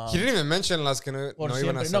 He didn't even mention Las que no Por iban a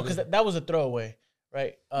siempre. salir. No, because that was a throwaway,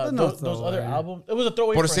 right? There's no Those other throwaway. albums, it was a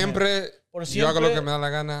throwaway Por for him. siempre, Por yo hago lo siempre, que me da la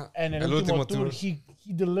gana. And El último tour. he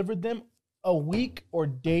delivered them a week or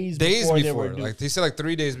days before they were due. Like they said, like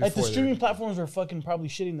 3 days before. Like the streaming platforms were fucking probably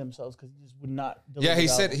shitting themselves because he just would not. Yeah, he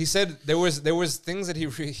said there was things that he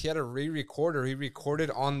had to re-record or he recorded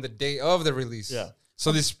on the day of the release. Yeah.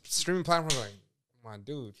 So these streaming platforms are like, come on,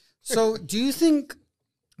 dude. So do you think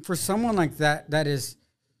for someone like that is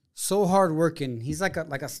so hardworking, he's like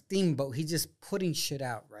a steamboat. He's just putting shit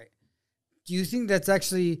out, right? Do you think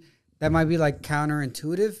that might be like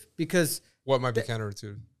counterintuitive? Because what might be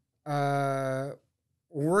counterintuitive?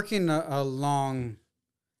 Working a long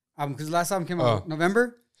album, because the last album came out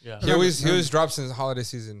November. Yeah, he always drops in the holiday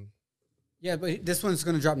season. Yeah, but this one's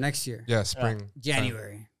gonna drop next year. Yeah, spring,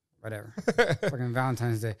 January, whatever. Fucking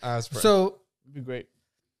Valentine's Day. Spring. So it'd be great.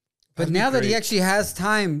 But now that he actually has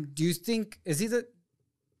time, do you think is he the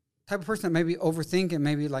type of person that maybe overthink and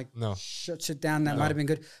maybe like shut shit down? That might have been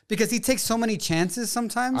good because he takes so many chances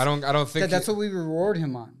sometimes. I don't think that's what we reward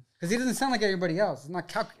him on. Because he doesn't sound like everybody else. It's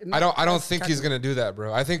not I don't think he's gonna do that,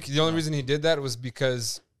 bro. I think the only reason he did that was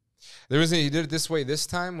because the reason he did it this way this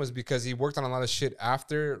time was because he worked on a lot of shit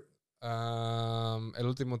after El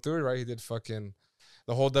Último Tour, right? He did fucking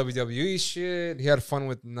the whole WWE shit. He had fun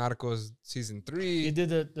with Narcos season 3. He did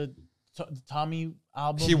the Tommy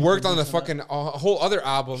album. He worked on the fucking whole other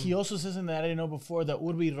album. He also says something that I didn't know before, the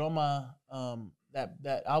Urbi Roma,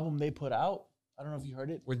 that album they put out. I don't know if you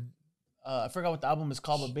heard it. I forgot what the album is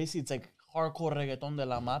called, but basically it's like hardcore reggaeton de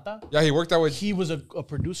la mata. Yeah, he worked out with. He was a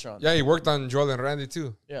producer on. Yeah, he worked on Joel and Randy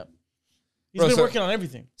too. Yeah, he's been working on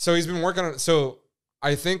everything. So he's been working on. So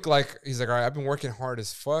I think like he's like, all right, I've been working hard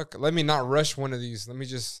as fuck. Let me not rush one of these. Let me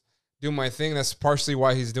just do my thing. That's partially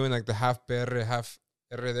why he's doing like the half PR, half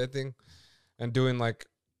RD thing, and doing like,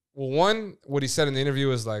 well, one what he said in the interview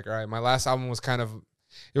was like, all right, my last album was kind of,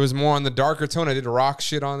 it was more on the darker tone. I did rock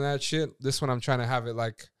shit on that shit. This one I'm trying to have it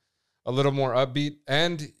like a little more upbeat.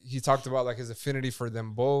 And he talked about like his affinity for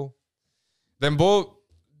Dembow,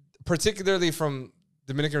 particularly from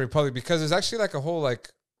Dominican Republic, because there's actually like a whole like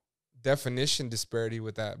definition disparity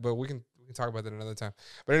with that. But we can talk about that another time.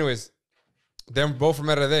 But anyways, Dembow from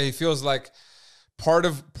RD, he feels like part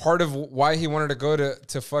of why he wanted to go to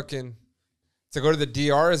the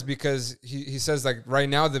DR is because he says like right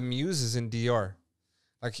now the muse is in DR.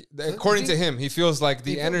 Like according to him, he feels like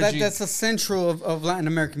the energy that's the central of Latin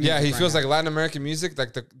American music. Yeah, he feels like Latin American music,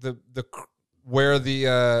 like the where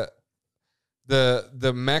the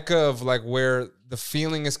mecca of like where the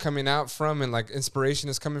feeling is coming out from and like inspiration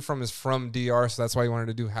is coming from is from DR. So that's why he wanted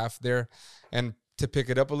to do half there and to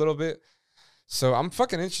pick it up a little bit. So I'm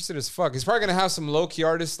fucking interested as fuck. He's probably gonna have some low key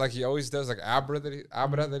artists like he always does, like Abra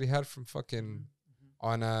that he had from fucking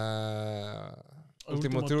on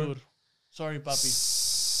Último Tour. Sorry,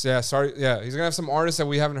 papi. Yeah, sorry. Yeah, he's gonna have some artists that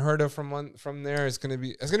we haven't heard of from there. It's gonna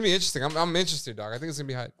be interesting. I'm interested, dog. I think it's gonna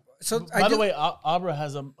be hype. So by the way, Abra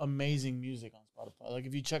has amazing music on Spotify. Like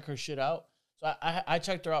if you check her shit out, so I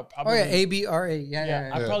checked her out probably. Oh yeah, ABRA.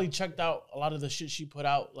 Yeah. I probably checked out a lot of the shit she put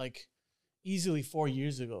out like easily 4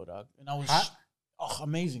 years ago, dog. And I was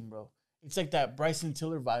amazing, bro. It's like that Bryson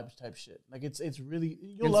Tiller vibes type shit. Like it's really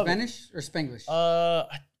you'll love Spanish or Spanglish?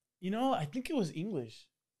 I think it was English.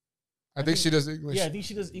 I think she does English. Yeah, I think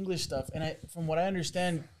she does English stuff. And from what I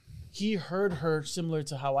understand, he heard her similar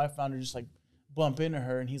to how I found her, just like bump into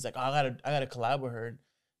her, and he's like, I gotta collab with her. And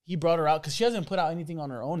he brought her out because she hasn't put out anything on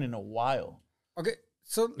her own in a while. Okay,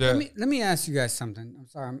 so let me ask you guys something. I'm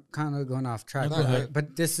sorry, I'm kind of going off track,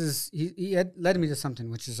 but this is he had led me to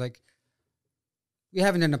something, which is like we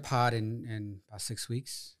haven't done a pod in about 6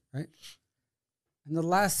 weeks, right? In the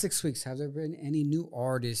last 6 weeks, have there been any new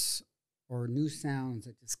artists or new sounds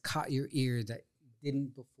that just caught your ear that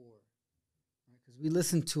didn't before? Because we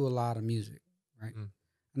listen to a lot of music, right? I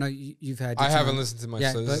know you've had. I haven't listened to much.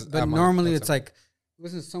 Yeah, so but normally it's like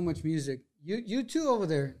listen to so much music. You too over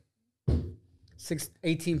there,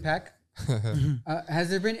 18 pack. Has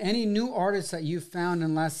there been any new artists that you found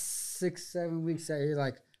in the last 6-7 weeks that you're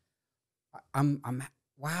like, I'm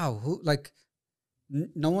wow, who like?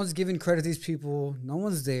 No one's giving credit to these people. No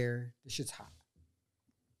one's there. This shit's hot.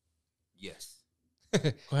 Yes.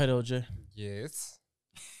 Go ahead, OJ. Yes.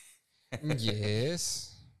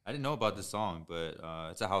 Yes. I didn't know about this song, but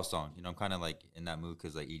it's a house song. You know, I'm kind of like in that mood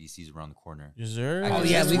because like EDC's around the corner. Yes, sir. Oh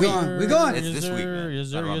yeah, we going. It's this week, man. Yes,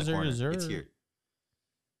 sir. Yes, Yes, sir. It's here.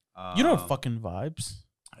 You know fucking vibes.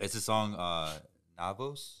 It's a song,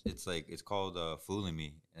 Navos. It's called "Fooling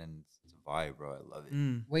Me," and it's a vibe, bro. I love it.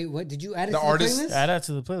 Wait, what did you add it The to artist- the playlist? Add that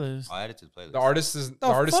to the playlist. I added to the playlist. The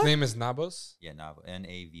artist's name is Nabos. Yeah, Navos.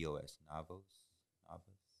 Navos. Navos.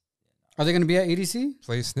 Are they going to be at EDC?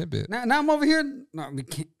 Play a snippet. Now I'm over here. No, we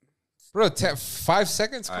can't. Bro, 5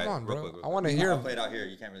 seconds? All Come right, on, real bro. quick. I want to hear I'll him. play it out here.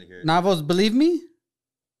 You can't really hear it. Navos, believe me.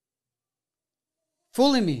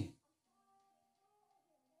 Fooling Me.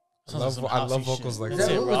 I love vocals like Is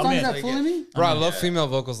that, what song is that? Fooling Me? Bro, I love female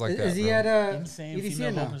vocals like that. Is he bro. at Insane EDC female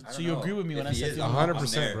or no? vocals. So you agree with me when I said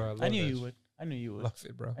 100%, bro. I knew you would. I knew you would. Love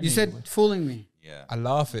it, bro. You said Fooling Me. Yeah. I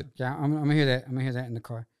love it. Yeah, I'm gonna hear that. I'm gonna hear that in the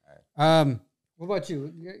car. What about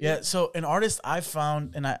you? Yeah, so an artist I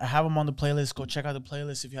found, and I have him on the playlist. Go check out the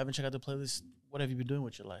playlist. If you haven't checked out the playlist, what have you been doing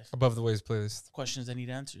with your life? Above the Waves playlist. Questions that need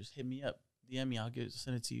answers. Hit me up. DM me.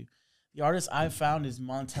 Send it to you. The artist I found is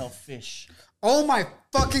Montel Fish. Oh my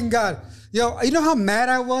fucking god, yo! You know how mad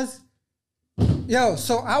I was? Yo,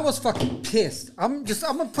 so I was fucking pissed. I'm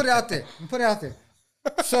gonna put it out there.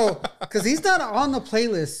 So, because he's not on the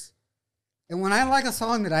playlist, and when I like a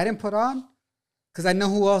song that I didn't put on, because I know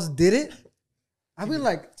who else did it, I'll be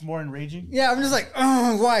like, It's more enraging. yeah, I'm just like,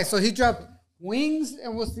 why? So he dropped Wings,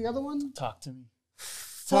 and what's the other one? Talk to me.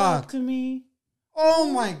 Fuck. Talk to me.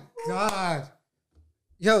 Oh my god.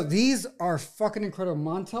 Yo, these are fucking incredible.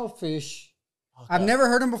 Montel Fish. Oh, I've God. never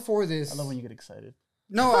heard him before this. I love when you get excited.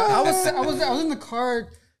 No, I was in the car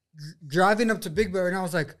driving up to Big Bear, and I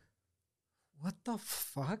was like, what the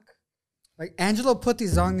fuck? Like, Angelo put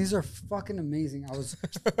these on. These are fucking amazing. I was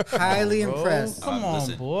highly impressed. Come on,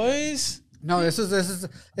 listen. boys. No, this is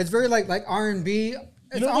it's very like R&B.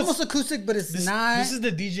 It's know almost what's- acoustic, but it's not. This is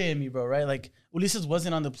the DJ in me, bro, right? Like, Ulises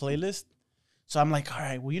wasn't on the playlist. So I'm like, all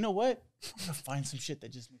right, well, you know what? I'm going to find some shit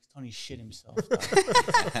that just makes Tony shit himself.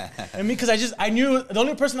 I mean, because I knew the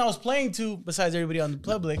only person I was playing to, besides everybody on the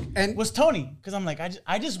public, And- was Tony. Because I'm like,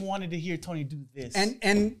 I just wanted to hear Tony do this. And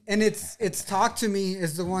it's Talk to Me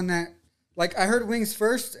is the one that, like, I heard Wings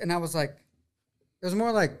first, and I was like, it was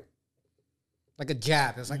more like a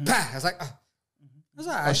jab. It was like, bah. I was like, oh. I was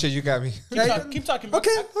like, Oh shit, you got me. keep talking. Bro. Okay.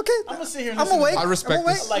 I'm going to sit here and I'm listen to awake. this. I respect I'm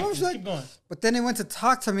awake. this. I like I'm this. awake. Keep going. But then it went to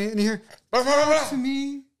Talk to Me, and you hear, Talk to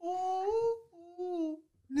me.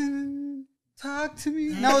 Talk to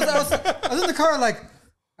me. And I was in the car like,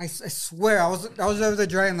 I swear, I was over there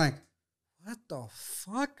driving like, what the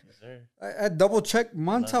fuck? Yes, sir. I double checked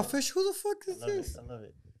Montel Fish. Who the fuck is I love this? it. I love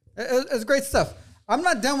it. It's great stuff. I'm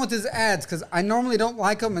not done with his ads because I normally don't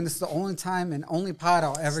like them, and this is the only time and only pod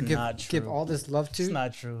I'll ever not give true. all this love to. It's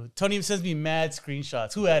not true. Tony sends me mad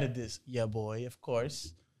screenshots. Who added this? Yeah, boy, of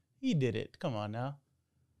course. He did it. Come on now.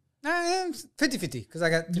 50-50 because I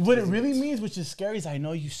got. What it really means, which is scary, is I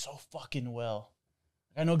know you so fucking well.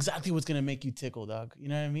 I know exactly what's gonna make you tickle, dog. You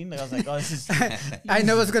know what I mean? Like I was like, oh, this is I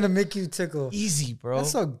know it's gonna make you tickle. easy, bro.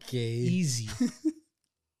 That's so gay. Easy.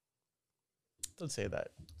 Don't say that.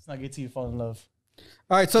 It's not good till you fall in love.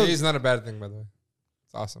 All right, so Gay is not a bad thing, by the way.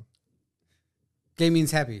 It's awesome. gay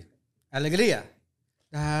means happy. Alegría.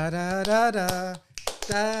 Da da da da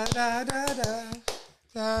da da da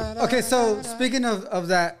da. Okay, so speaking of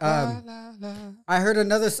that, I heard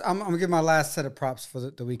another. I'm gonna give my last set of props for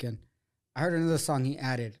the weekend. I heard another song he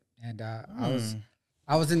added, and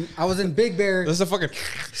I was in Big Bear. This is a fucking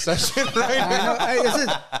session right I now. know, hey,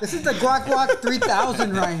 this is the Guac Guac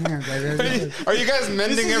 3000 right here, baby. Are you guys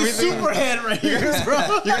mending everything? Superhead right here, bro.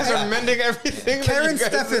 You guys are mending everything. that Karen you guys-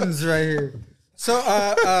 Steffens right here. So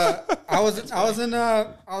I was in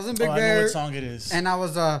Big Oh, I know Bear, what song it is. and I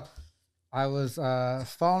was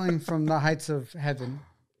falling from the heights of heaven,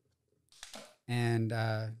 and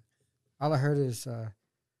all I heard is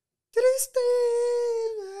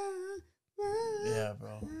Yeah,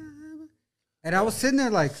 bro. and I was sitting there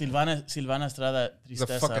like Silvana Estrada, He's a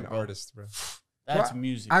Tristeza, fucking bro. artist, bro. That's Bro,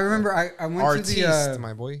 music. I remember I went Artiste, to the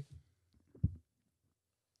my boy.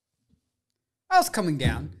 I was coming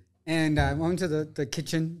down, and I went to the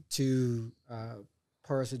kitchen to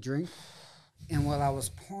pour us a drink. And while I was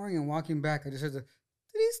pouring and walking back, I just heard the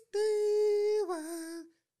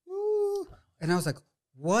and I was like,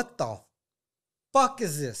 "What the fuck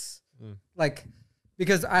is this?" Like,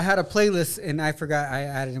 because I had a playlist and I forgot I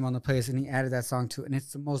added him on the playlist, and he added that song too. And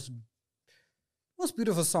it's the most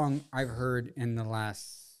beautiful song I've heard in the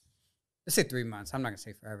last, let's say 3 months. I'm not gonna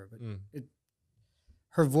say forever, but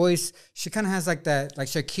her voice, she kind of has like that, like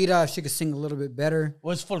Shakira, if she could sing a little bit better.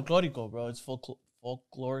 Well, it's folklorico, bro. It's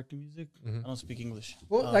folkloric music. I don't speak English.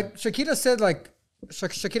 Well, like Shakira said, like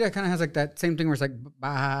Shakira kind of has like that same thing where it's like,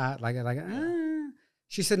 bah, like.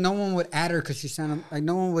 She said no one would add her because she sounded like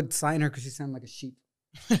no one would sign her because she sounded like a sheep.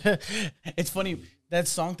 It's funny that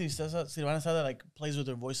song Silvana Estrada like plays with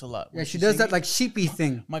her voice a lot. Yeah, When she she's does that singing. like sheepy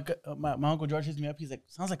thing. My uncle George hits me up. He's like,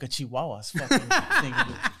 sounds like a Chihuahua's fucking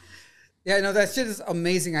singing it. Yeah, no, that shit is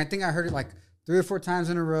amazing. I think I heard it like 3 or 4 times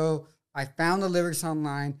in a row. I found the lyrics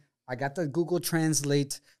online. I got the Google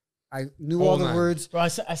Translate. I knew all the nine. words. Bro, I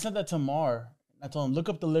sent that to Mar. I told him, look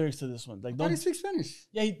up the lyrics to this one. Like, How do you don't. speak Spanish?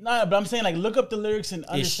 Yeah, but I'm saying, like, look up the lyrics and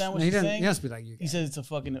understand what No, he she's doesn't. saying. He doesn't speak like you. He says it's a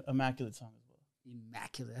fucking immaculate song as well.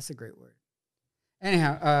 immaculate. That's a great word.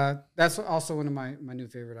 Anyhow, that's also one of my new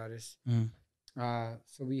favorite artists.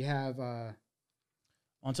 So we have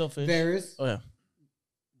Montel Fish. Varys. Oh yeah.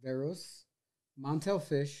 Veros, Montel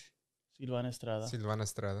Fish, Silvana Estrada. Silvana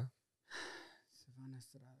Estrada. Silvana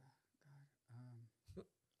Estrada. What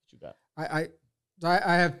you got? I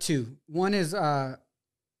have two. One is I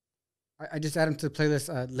just added him to the playlist.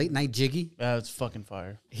 Late Night Jiggy. Yeah, it's fucking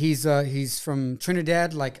fire. He's from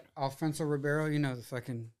Trinidad, like Alfonso Ribeiro. You know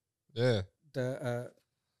the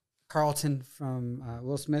Carlton from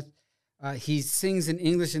Will Smith. He sings in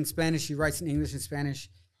English and Spanish. He writes in English and Spanish.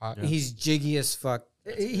 Hot. Yeah. He's jiggy as fuck.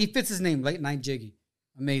 He fits his name, Late Night Jiggy.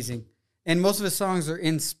 Amazing. And most of his songs are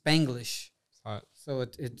in Spanglish. Hot. So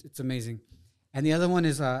it's amazing. And the other one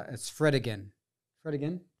is it's Fred Again. Fred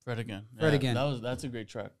Again? Fred Again. Fred Again. That's a great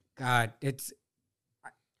track. God, it's...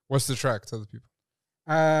 What's the track? Tell the people.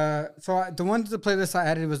 The one to the playlist I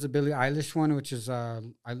added was the Billie Eilish one, which is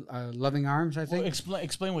Loving Arms, I think. Well,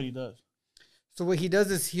 explain what he does. So what he does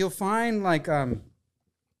is he'll find like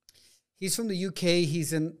he's from the UK.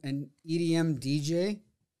 He's an EDM DJ,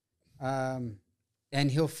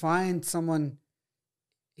 and he'll find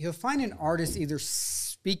an artist either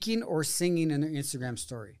speaking or singing in their Instagram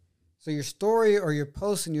story. So your story or your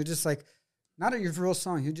post, and you're just like, not your real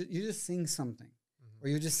song. You just sing something, or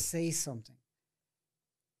you just say something.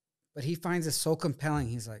 But he finds it so compelling.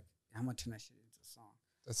 He's like, how much can I shit into a song?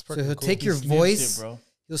 That's so he'll cool. take your voice, bro.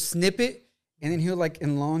 He'll snip it. And then he'll like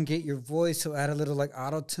elongate your voice. He'll add a little like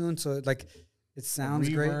auto tune, so it sounds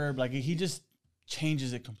reverb, great. Like he just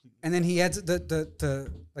changes it completely. And then he adds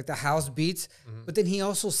the like the house beats, but then he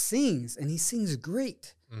also sings, and he sings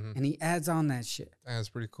great. And he adds on that shit. That's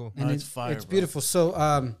pretty cool. And it's fire. It's beautiful.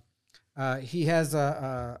 So he has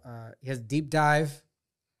Deep Dive.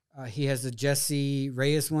 He has the Jesse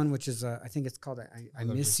Reyes one, which is I think it's called I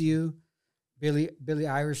Miss You. Billie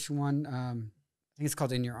Irish one. I think it's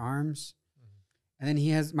called In Your Arms. And then he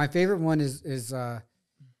has my favorite one is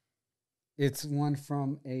it's one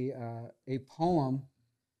from a poem.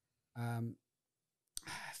 I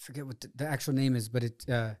forget what the actual name is, but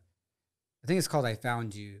I think it's called I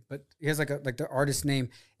Found You. But he has like the artist name,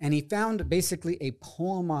 and he found basically a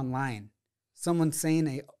poem online. Someone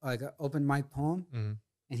saying an open mic poem,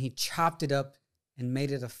 and he chopped it up and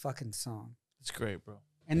made it a fucking song. It's great, bro.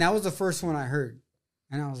 And that was the first one I heard,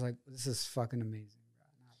 and I was like, "This is fucking amazing."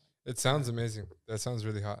 It sounds amazing. That sounds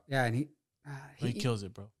really hot. Yeah, and he kills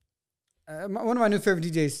it, bro. One of my new favorite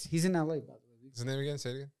DJs. He's in LA, by the way. What's his name again?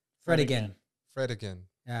 Say it again. Fred Again. Fred Again.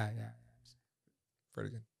 Yeah. Fred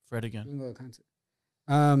Again. Fred Again. We can go to concert.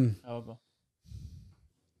 I'll go.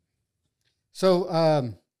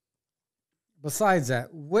 So, besides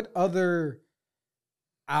that, what other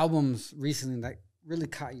albums recently that really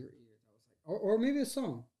caught your ear? Or maybe a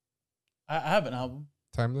song? I have an album.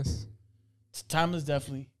 Timeless. Timeless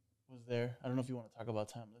definitely was there. I don't know if you want to talk about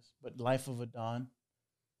Timeless, but Life of a Don,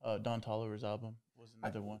 Don Toliver's album was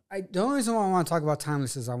another one. The only reason why I want to talk about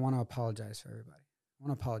Timeless is I want to apologize for everybody. I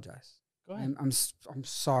want to apologize. Go ahead. I'm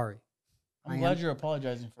sorry. I'm glad you're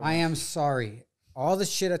apologizing for I am sorry. All the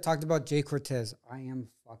shit I talked about Jay Cortez, I am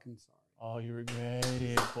fucking sorry. Oh, you regret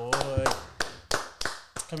it, boy.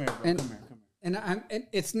 Come here, bro. Come here. And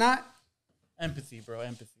it's not empathy, bro.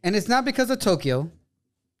 Empathy. And it's not because of Tokyo.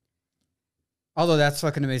 Although that's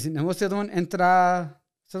fucking amazing. And what's the other one? What's the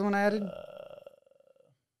other one I added? Not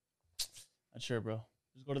sure, bro.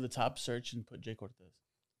 Just go to the top search and put Jay Cortez.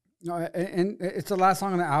 No, and it's the last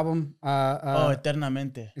song on the album.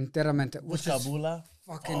 Eternamente. Enteramente. Buscabula.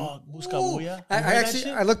 Fucking. Buscabulla.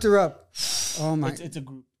 I looked her up. Oh my. It's a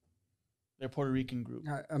group. They're a Puerto Rican group.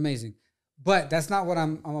 Amazing. But that's not what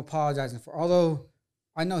I'm apologizing for. Although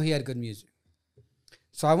I know he had good music.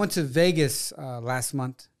 So I went to Vegas last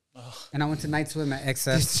month. And I went to Night Swim at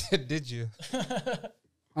XS. Did you? I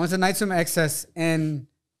went to Night Swim at XS, and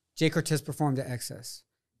Jay Cortez performed at XS.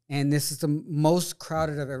 And this is the most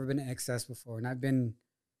crowded I've ever been at XS before. And I've been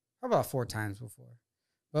about 4 times before.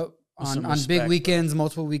 But on big weekends,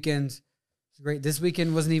 multiple weekends, it's great. This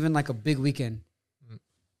weekend wasn't even like a big weekend.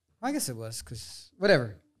 I guess it was, because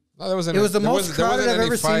whatever. No, there wasn't. It was the most crowded I've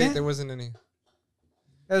ever seen it. There wasn't any.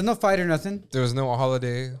 There was no fight or nothing. There was no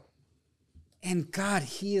holiday. And God,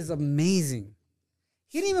 he is amazing.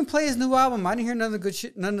 He didn't even play his new album. I didn't hear none of the good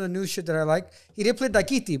shit, none of the new shit that I like. He did play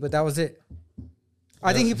Daquiti, but that was it.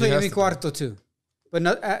 I think he played Mi Cuarto too. But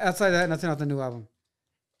outside that, nothing off the new album.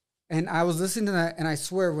 And I was listening to that, and I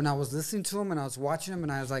swear, when I was listening to him and I was watching him,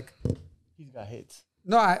 and I was like, he's got hits.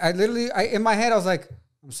 No, I literally, in my head, I was like,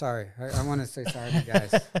 I'm sorry. I want to say sorry to you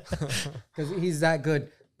guys. Because he's that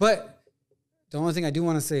good. But the only thing I do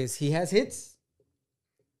want to say is he has hits.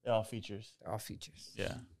 They're all features. They're all features.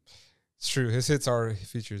 Yeah. It's true. His hits are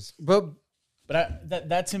features. But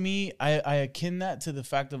that to me, I akin that to the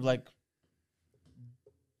fact of like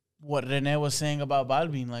what Rene was saying about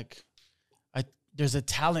Balvin. Like, there's a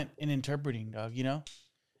talent in interpreting, dog. You know,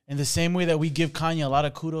 in the same way that we give Kanye a lot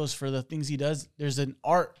of kudos for the things he does, there's an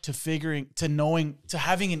art to figuring, to knowing, to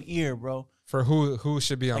having an ear, bro. For who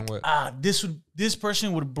should be on what? This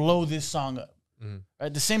person would blow this song up.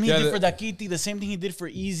 Right? The same he did for Dakiti, the same thing he did for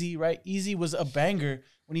Easy, right? Easy was a banger.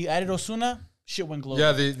 When he added Ozuna, shit went global. Yeah,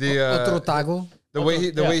 Otro Tago. the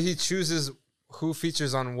way he chooses who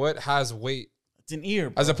features on what has weight. It's an ear,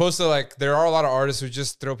 bro. As opposed to like there are a lot of artists who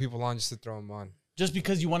just throw people on just to throw them on. Just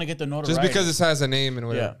because you want to get the notoriety. Just because this has a name and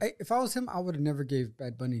whatever. Yeah. If I was him, I would have never gave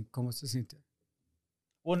Bad Bunny Como Se Siente.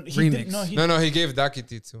 Well, he Remix. did, No, he gave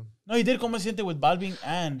Dakiti too. No, he did Como Se Siente with Balvin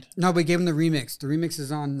and No, but he gave him the remix. The remix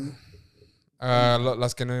is on.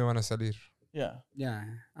 Las que no iban a salir. yeah. Yeah,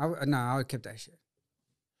 I would have kept that shit.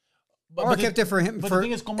 But, I kept it for him. But For, the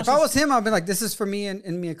thing is, if I was him, I'd be like, "This is for me and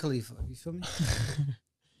Mia Khalifa." You feel me?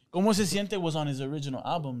 Como Se Siente was on his original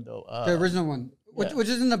album though. The original one, which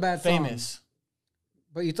isn't a bad song. Famous.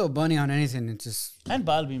 But you throw Bunny on anything, it's just. And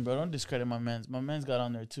Balvin, bro. Don't discredit my man's. My man's got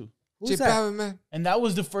on there too. Who's that? Man. And that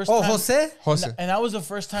was the first Oh, time. Jose. And that was the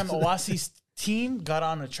first time Oasi's team got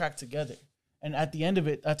on a track together. And at the end of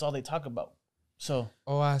it, that's all they talk about. So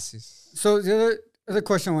Oasis. So the other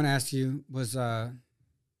question I want to ask you was,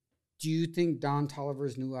 do you think Don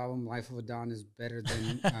Toliver's new album, Life of a Don, is better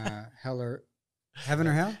than Heaven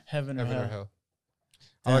or Hell? Heaven or Hell.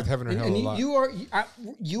 I like Heaven or Hell a lot.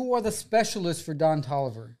 You are the specialist for Don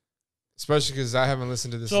Toliver. Especially because I haven't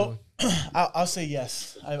listened to this So one. I'll say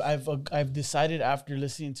yes. I've decided after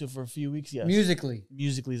listening to it for a few weeks, yes. Musically.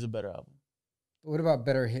 Musically is a better album. What about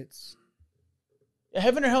better hits?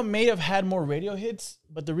 Heaven or Hell may have had more radio hits,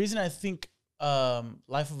 but the reason I think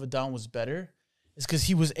Life of a Don was better is because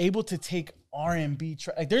he was able to take R&B.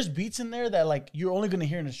 Like there's beats in there that like you're only gonna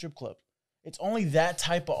hear in a strip club. It's only that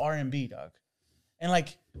type of R&B, dog. And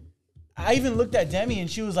like I even looked at Demi and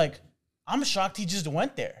she was like, "I'm shocked he just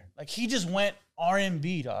went there. Like he just went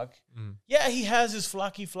R&B, dog. Yeah, he has his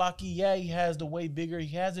Flocky. Yeah, he has the Way Bigger.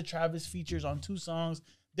 He has the Travis features on 2 songs.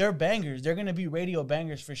 They're bangers. They're gonna be radio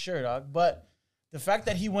bangers for sure, dog. But the fact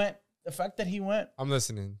that he went, I'm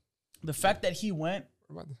listening. the fact that he went,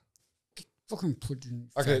 Fucking put in.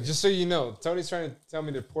 Okay, just so you know, Tony's trying to tell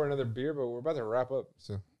me to pour another beer, but we're about to wrap up.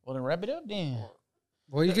 So well, then wrap it up, then.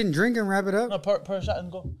 Well, you can drink and wrap it up. No, pour a shot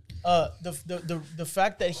and go. The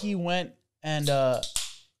fact that he went and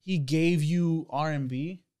he gave you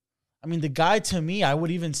R&B. I mean, the guy to me, I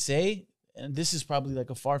would even say, and this is probably like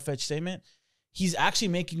a far-fetched statement, he's actually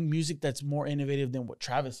making music that's more innovative than what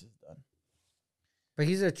Travis has done. But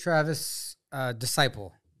he's a Travis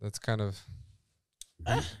disciple. that's kind of.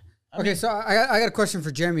 Okay, so I got a question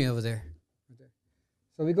for Jeremy over there.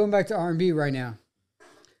 So we're going back to R&B right now.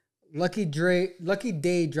 Lucky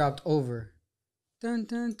Day dropped Over. Dun,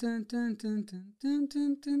 dun, dun, dun, dun, dun, dun,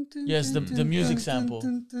 dun, dun, dun, Yes, the dun, music dun, sample.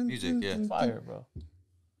 dun, dun, Music, dun, yeah. dun, Fire, dun. bro.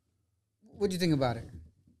 What'd you think about it?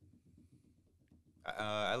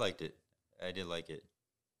 I liked it. I did like it.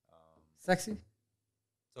 Sexy?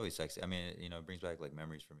 It's always sexy. I mean, it brings back like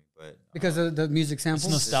memories for me. But Because of the music It's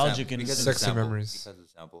sample? nostalgic and because of Sexy the sample, memories. Because of the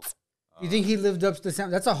sample. You think he lived up to the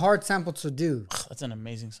sample? That's a hard sample to do. that's an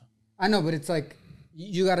amazing song. I know, but it's like,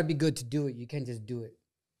 you got to be good to do it. You can't just do it.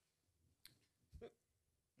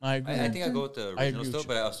 I agree. I think I go with the I agree original with still, you.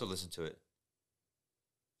 but I also listen to it.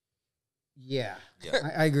 Yeah. Yeah.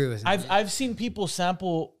 I agree with you. I've seen people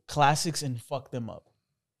sample classics and fuck them up.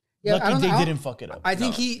 Yeah, I Lucky don't they know. didn't fuck it up. I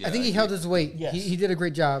think No, he yeah, I think I he held agree. his weight. Yes. He did a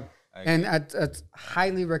great job. I And agree. that's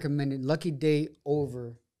highly recommended. Lucky Day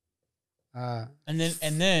Over. And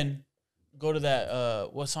then go to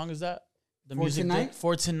that. What song is that? The For music Tonight?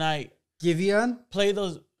 For Tonight. Giveon. Play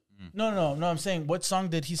those. No. I'm saying what song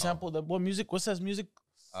did he sample? What music? What's that music?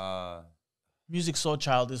 Music Soul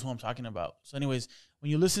Child is who I'm talking about. So, anyways, when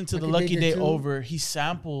you listen to the Lucky Day too. Over, he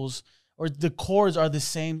samples, or the chords are the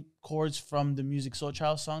same chords from the Music Soul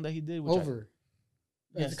Child song that he did. Which Over.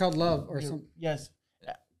 Yes. It's called Love or something. Yes.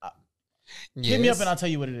 Hit me up and I'll tell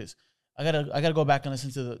you what it is. I gotta go back and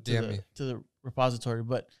listen to DM me. the repository.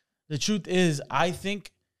 But the truth is, I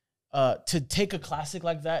think to take a classic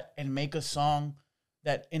like that and make a song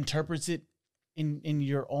that interprets it in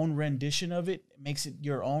your own rendition of it, makes it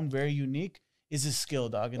your own, very unique, is a skill,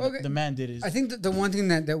 dog. And Okay. the man did his. I think that the one thing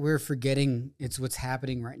that we're forgetting, it's what's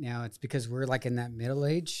happening right now. It's because we're like in that middle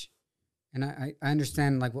age. And I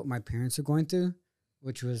understand like what my parents are going through,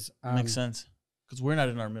 which was makes sense because we're not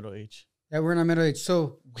in our middle age. Yeah, we're in our middle age.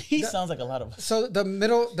 So He sounds like a lot of us. So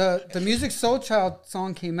the Music Soul Child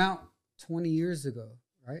song came out 20 years ago,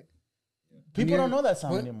 right? People don't know that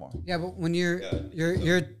song what- anymore. Yeah, but when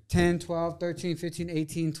you're 10, 12, 13, 15,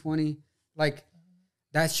 18, 20, like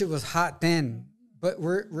that shit was hot then. But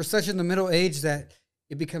we're such in the middle age that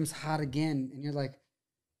it becomes hot again, and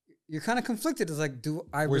you're kind of conflicted. It's like, do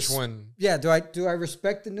I Which one? Yeah, do I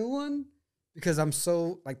respect the new one because I'm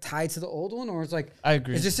so like tied to the old one, or it's like I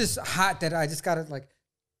agree. it's just hot that I just gotta like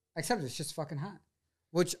accept it. It's just fucking hot.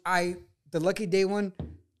 Which the Lucky Day one,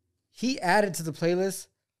 he added to the playlist,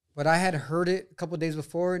 but I had heard it a couple of days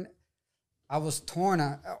before and I was torn.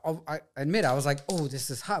 I admit I was like, oh, this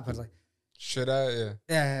is hot, but like, Should I? Yeah.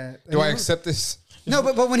 yeah. Do I accept this? No,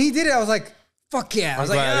 but when he did it, I was like, fuck yeah. I was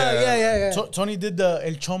I'm like, glad, yeah. Tony did the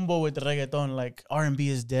El Chombo with the reggaeton. Like R&B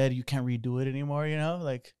is dead. You can't redo it anymore. You know,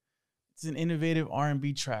 like it's an innovative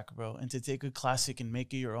R&B track, bro. And to take a classic and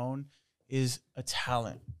make it your own is a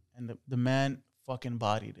talent. And the man fucking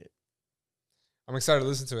bodied it. I'm excited to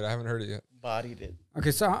listen to it. I haven't heard it yet. Bodied it.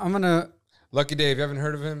 Okay, so I'm gonna. Lucky Day. If you haven't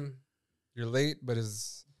heard of him, you're late. But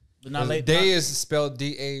his But not late. Day is spelled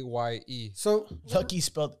Daye. So Lucky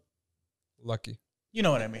spelled. Lucky. You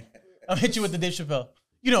know what I mean. I'll hit you with the Dave Chappelle.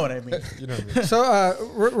 You know what I mean. You know what I mean?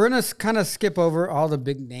 so we're gonna kind of skip over all the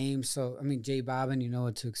big names. So I mean, J Bobbin, you know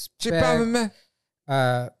what to expect. man.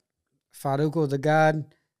 Faruko the God.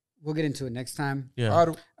 We'll get into it next time.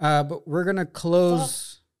 Yeah. But we're gonna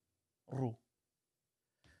close Ru.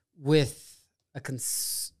 with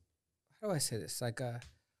how do I say this? Like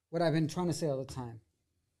what I've been trying to say all the time.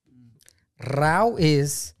 Rao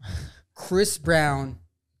is Chris Brown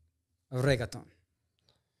of reggaeton.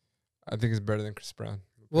 I think it's better than Chris Brown.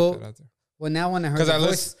 Well, now when I heard 'Cause the I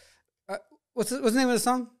voice, what's the name of the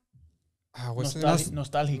song? What's it?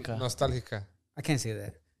 Nostálgica. Nostalgica. I can't say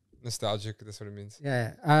that. Nostalgic. That's what it means.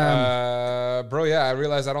 Yeah. Bro, yeah, I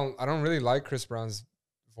realized I don't really like Chris Brown's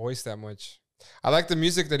voice that much. I like the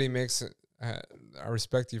music that he makes. I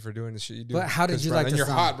respect you for doing the shit you do. But how did Chris you Brown. like And the you're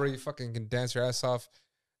song? hot, bro. You fucking can dance your ass off.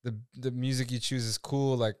 The music you choose is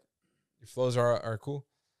cool. Like your flows are cool.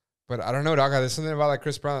 But I don't know, dog. There's something about like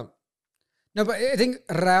Chris Brown. No, but I think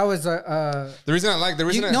Rao is a. The reason I like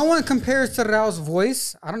No one compares to Rao's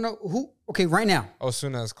voice. I don't know who. Okay, right now.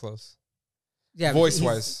 Osuna is close. Yeah, Voice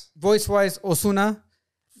wise. Voice wise, Osuna.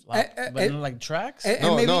 But like tracks? And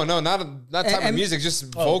No, maybe, not type of and- music, just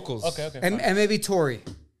vocals. Okay. and maybe Tory.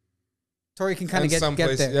 Tory can kind of And get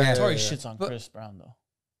someplace, there. yeah. Tori shits on But- Chris Brown though.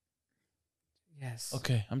 Yes.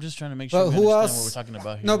 Okay, I'm just trying to make But sure we who understand else? what we're talking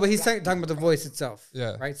about here. No, but he's talking about the voice itself.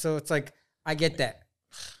 Yeah. Right. So it's like I get that.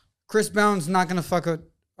 Chris Brown's not gonna fuck with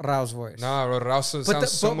Rao's voice. Nah, bro, Rauso But,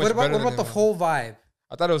 sounds so much what better about than the him, man. whole vibe?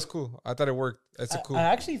 I thought it was cool. I thought it worked. It's a cool. I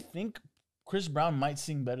actually think Chris Brown might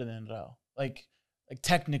sing better than Rao. Like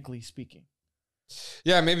technically speaking.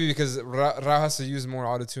 Yeah, maybe because Rao has to use more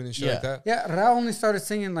autotune and shit like Yeah. that. Yeah, Rao only started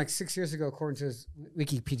singing like 6 years ago, according to his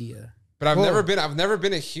Wikipedia. But I've Whoa. never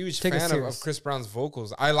been a huge Take it fan of serious. Chris Brown's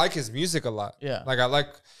vocals. I like his music a lot. Yeah. Like I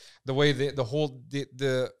like the way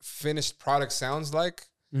the finished product sounds like.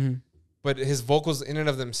 Mm-hmm. But his vocals in and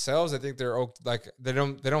of themselves, I think they're like they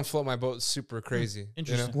don't float my boat super crazy.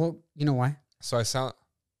 Interesting. You know? Well, you know why? So I sound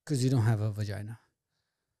Because you don't have a vagina.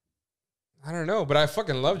 I don't know, but I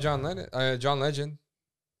fucking love John Legend.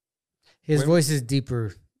 His Women- voice is deeper.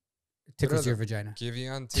 It tickles other- your vagina.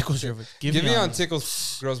 Giveon Tickles your Giveon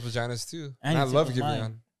tickles girls' vaginas too. And And I he love tickles Giveon.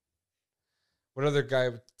 mine. What other guy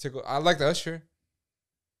would tickle? I liked Usher.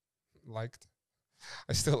 Liked.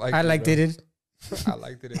 I still like. I liked it. I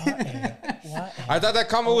liked it. What? I thought that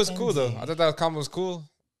combo was cool though. I thought that combo was cool.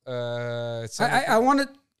 It sounded I wanted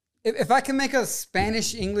if I can make a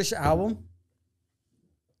Spanish English album,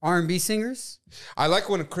 R&B singers. I like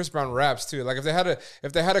when Chris Brown raps too. Like if they had a Oh,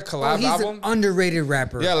 collab he's album. an underrated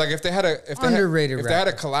rapper. Yeah, like if they had a Underrated if they had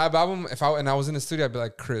a rapper. collab album, I was in the studio, I'd be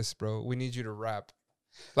like, Chris, bro, we need you to rap.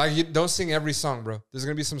 Like you don't sing every song, bro. There's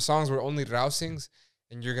gonna be some songs where only Rao sings,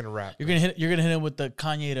 and you're gonna rap. You're gonna hit him with the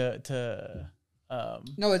Kanye to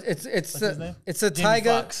No, it's What's his name? it's a Jamie Tyga.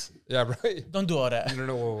 Foxx. Yeah, bro. Don't do all that.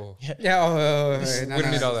 No, whoa. Yeah, We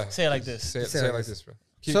don't need all that. Say it like this. Say Say it like like this. this,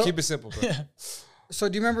 bro. Keep it simple, bro. So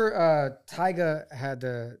do you remember Tyga had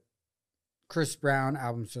the Chris Brown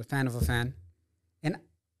album, so Fan of a Fan? And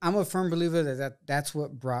I'm a firm believer that's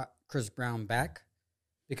what brought Chris Brown back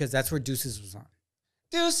because that's where Deuces was on.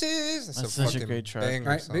 Deuces. That's such a fucking great track. banger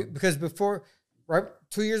Right? song. Because before, right,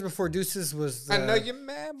 2 years before Deuces was I know the you're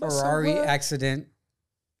mad, but so Ferrari what? accident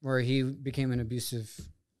where he became an abusive.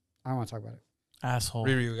 I don't want to talk about it. Asshole.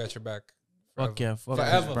 Riri, we got your back. Fuck yeah. Fuck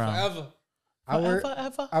Forever, Chris Brown. forever. I were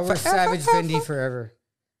Forever. Savage Fendi forever.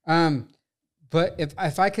 But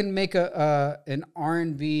if I can make an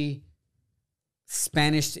R&B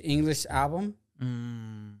Spanish to English album,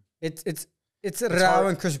 it's Rauw hard.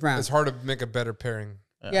 and Chris Brown. It's hard to make a better pairing.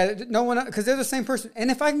 Yeah, no one, because they're the same person.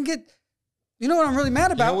 And if I can get, you know what I'm really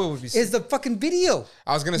mad about what would be is the fucking video.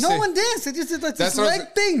 I was gonna No say one danced. It just did like this what I was-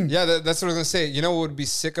 leg thing. Yeah, that's what I was gonna say. You know what would be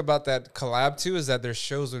sick about that collab too is that their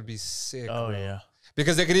shows would be sick. Oh bro. yeah.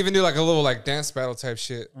 Because they could even do like a little like dance battle type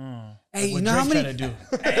shit. Hey, you What know how Drake many? trying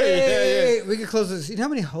to do? Hey, we could close this. You know how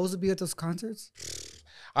many hoes would be at those concerts?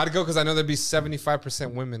 I'd go because I know there'd be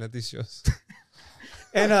 75% women at these shows.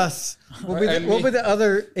 And us. We'll be And we'll me. be the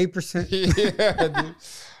other 8%. Yeah, dude.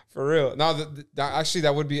 For real. No, actually,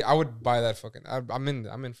 that would be. I would buy that fucking. I'm in for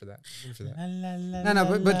that. I'm in for that.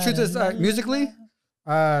 No, but truth is, musically,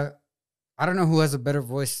 I don't know who has a better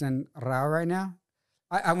voice than Rauw right now.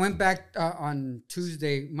 I went back on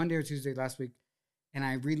Monday or Tuesday last week, and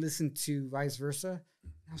I re-listened to Vice Versa.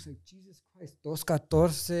 And I was like, Jesus Christ,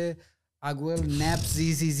 214, Aguel, Nap,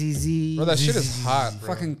 ZZZZ. Bro, that shit is hot,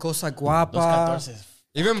 bro. Fucking Cosa Guapa.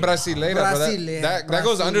 Even Brasileira, bro. That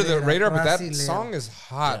goes under the Brasileira, radar, but that Brasileira. song is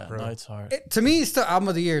hot, Yeah, bro. no, it's hard. To me, it's the album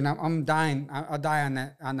of the year, and I'm dying. I'll die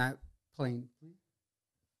on that plane.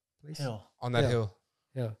 Hell. On that Yeah. hill.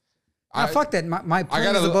 Yeah. I- Fuck that. My plane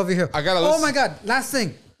gotta is above your hill. I gotta Oh listen- my God. Last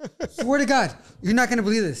thing. Swear to God. You're not going to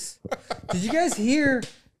believe this. Did you guys hear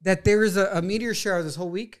that there was a meteor shower this whole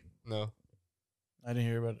week? No. I didn't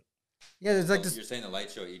hear about it. Yeah, there's like this. You're saying the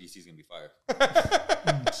light show at EDC is gonna be fire.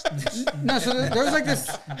 No, so there was like this.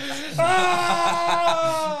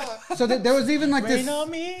 So there was even like this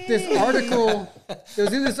article. There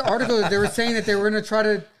was even this article that they were saying that they were going to try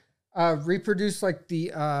to reproduce like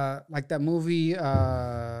that movie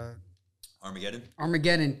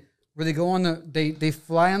Armageddon, where they go on they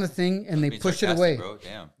fly on the thing and they Being push it sarcastic, away. bro.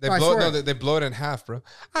 Damn. They No, I blow. swear. No, they blow it in half, bro.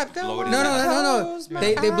 I don't Blow it in wanna half. No.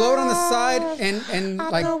 They blow it on the side and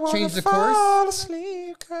like change the course. fall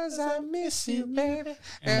asleep 'cause I miss you, baby,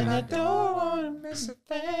 and I don't wanna miss a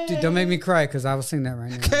thing. Dude, don't make me cry because I was singing that right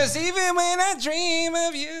now. 'Cause even when I dream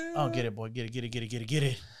of you, Oh, get it, boy. Get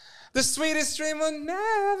it. the sweetest dream will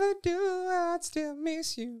never do. I'd still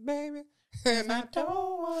miss you, baby, and I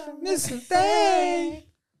don't wanna miss a thing.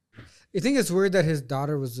 You think it's weird that his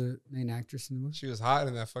daughter was the main actress in the movie? She was hot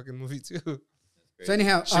in that fucking movie too. So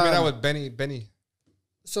anyhow, She made out with Benny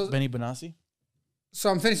so Benny Benassi.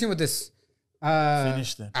 I'm finishing with this.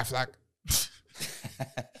 Finish then. Affleck.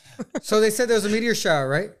 So they said there was a meteor shower,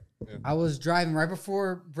 right? Yeah. I was driving right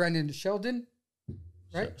before Brendan Sheldon.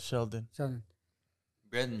 Right? Sheldon. Sheldon.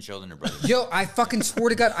 Brad and Sheldon are brothers. Yo, I fucking swear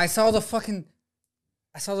to God, I saw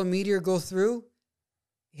the meteor go through,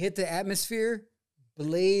 hit the atmosphere,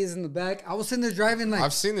 blaze in the back. I was sitting there driving like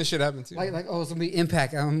I've seen this shit happen too. like oh, it's gonna be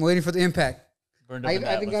impact. I'm waiting for the impact. Burned I up in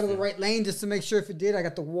the even got to the atmosphere. right lane just to make sure if it did. I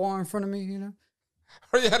got the wall in front of me, you know.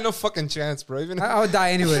 Or you had no fucking chance, bro. Even I would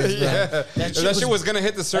die anyways, bro. yeah, if that shit was gonna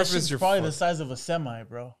hit the That surface, shit's you're probably the fucked. size of a semi,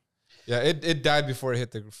 bro. Yeah, it died before it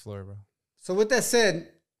hit the floor, bro. So with that said,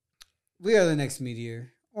 we are the next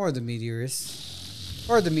meteor, or the meteorist,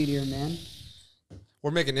 or the meteor man. We're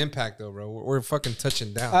making impact though, bro. We're fucking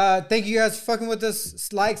touching down. Thank you guys for fucking with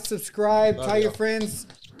us. Like, subscribe, Love tell your y'all. friends.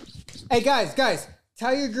 Hey guys,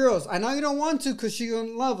 tell your girls. I know you don't want to because she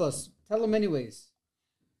gonna love us. Tell them anyways.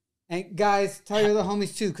 And guys, tell your other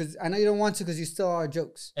homies too because I know you don't want to because you still are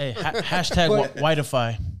jokes. Hey, hashtag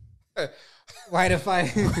whiteify. Whiteify.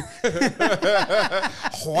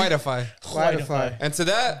 Whiteify. Whiteify. And to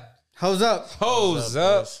that, Hose up. hose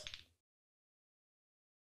up.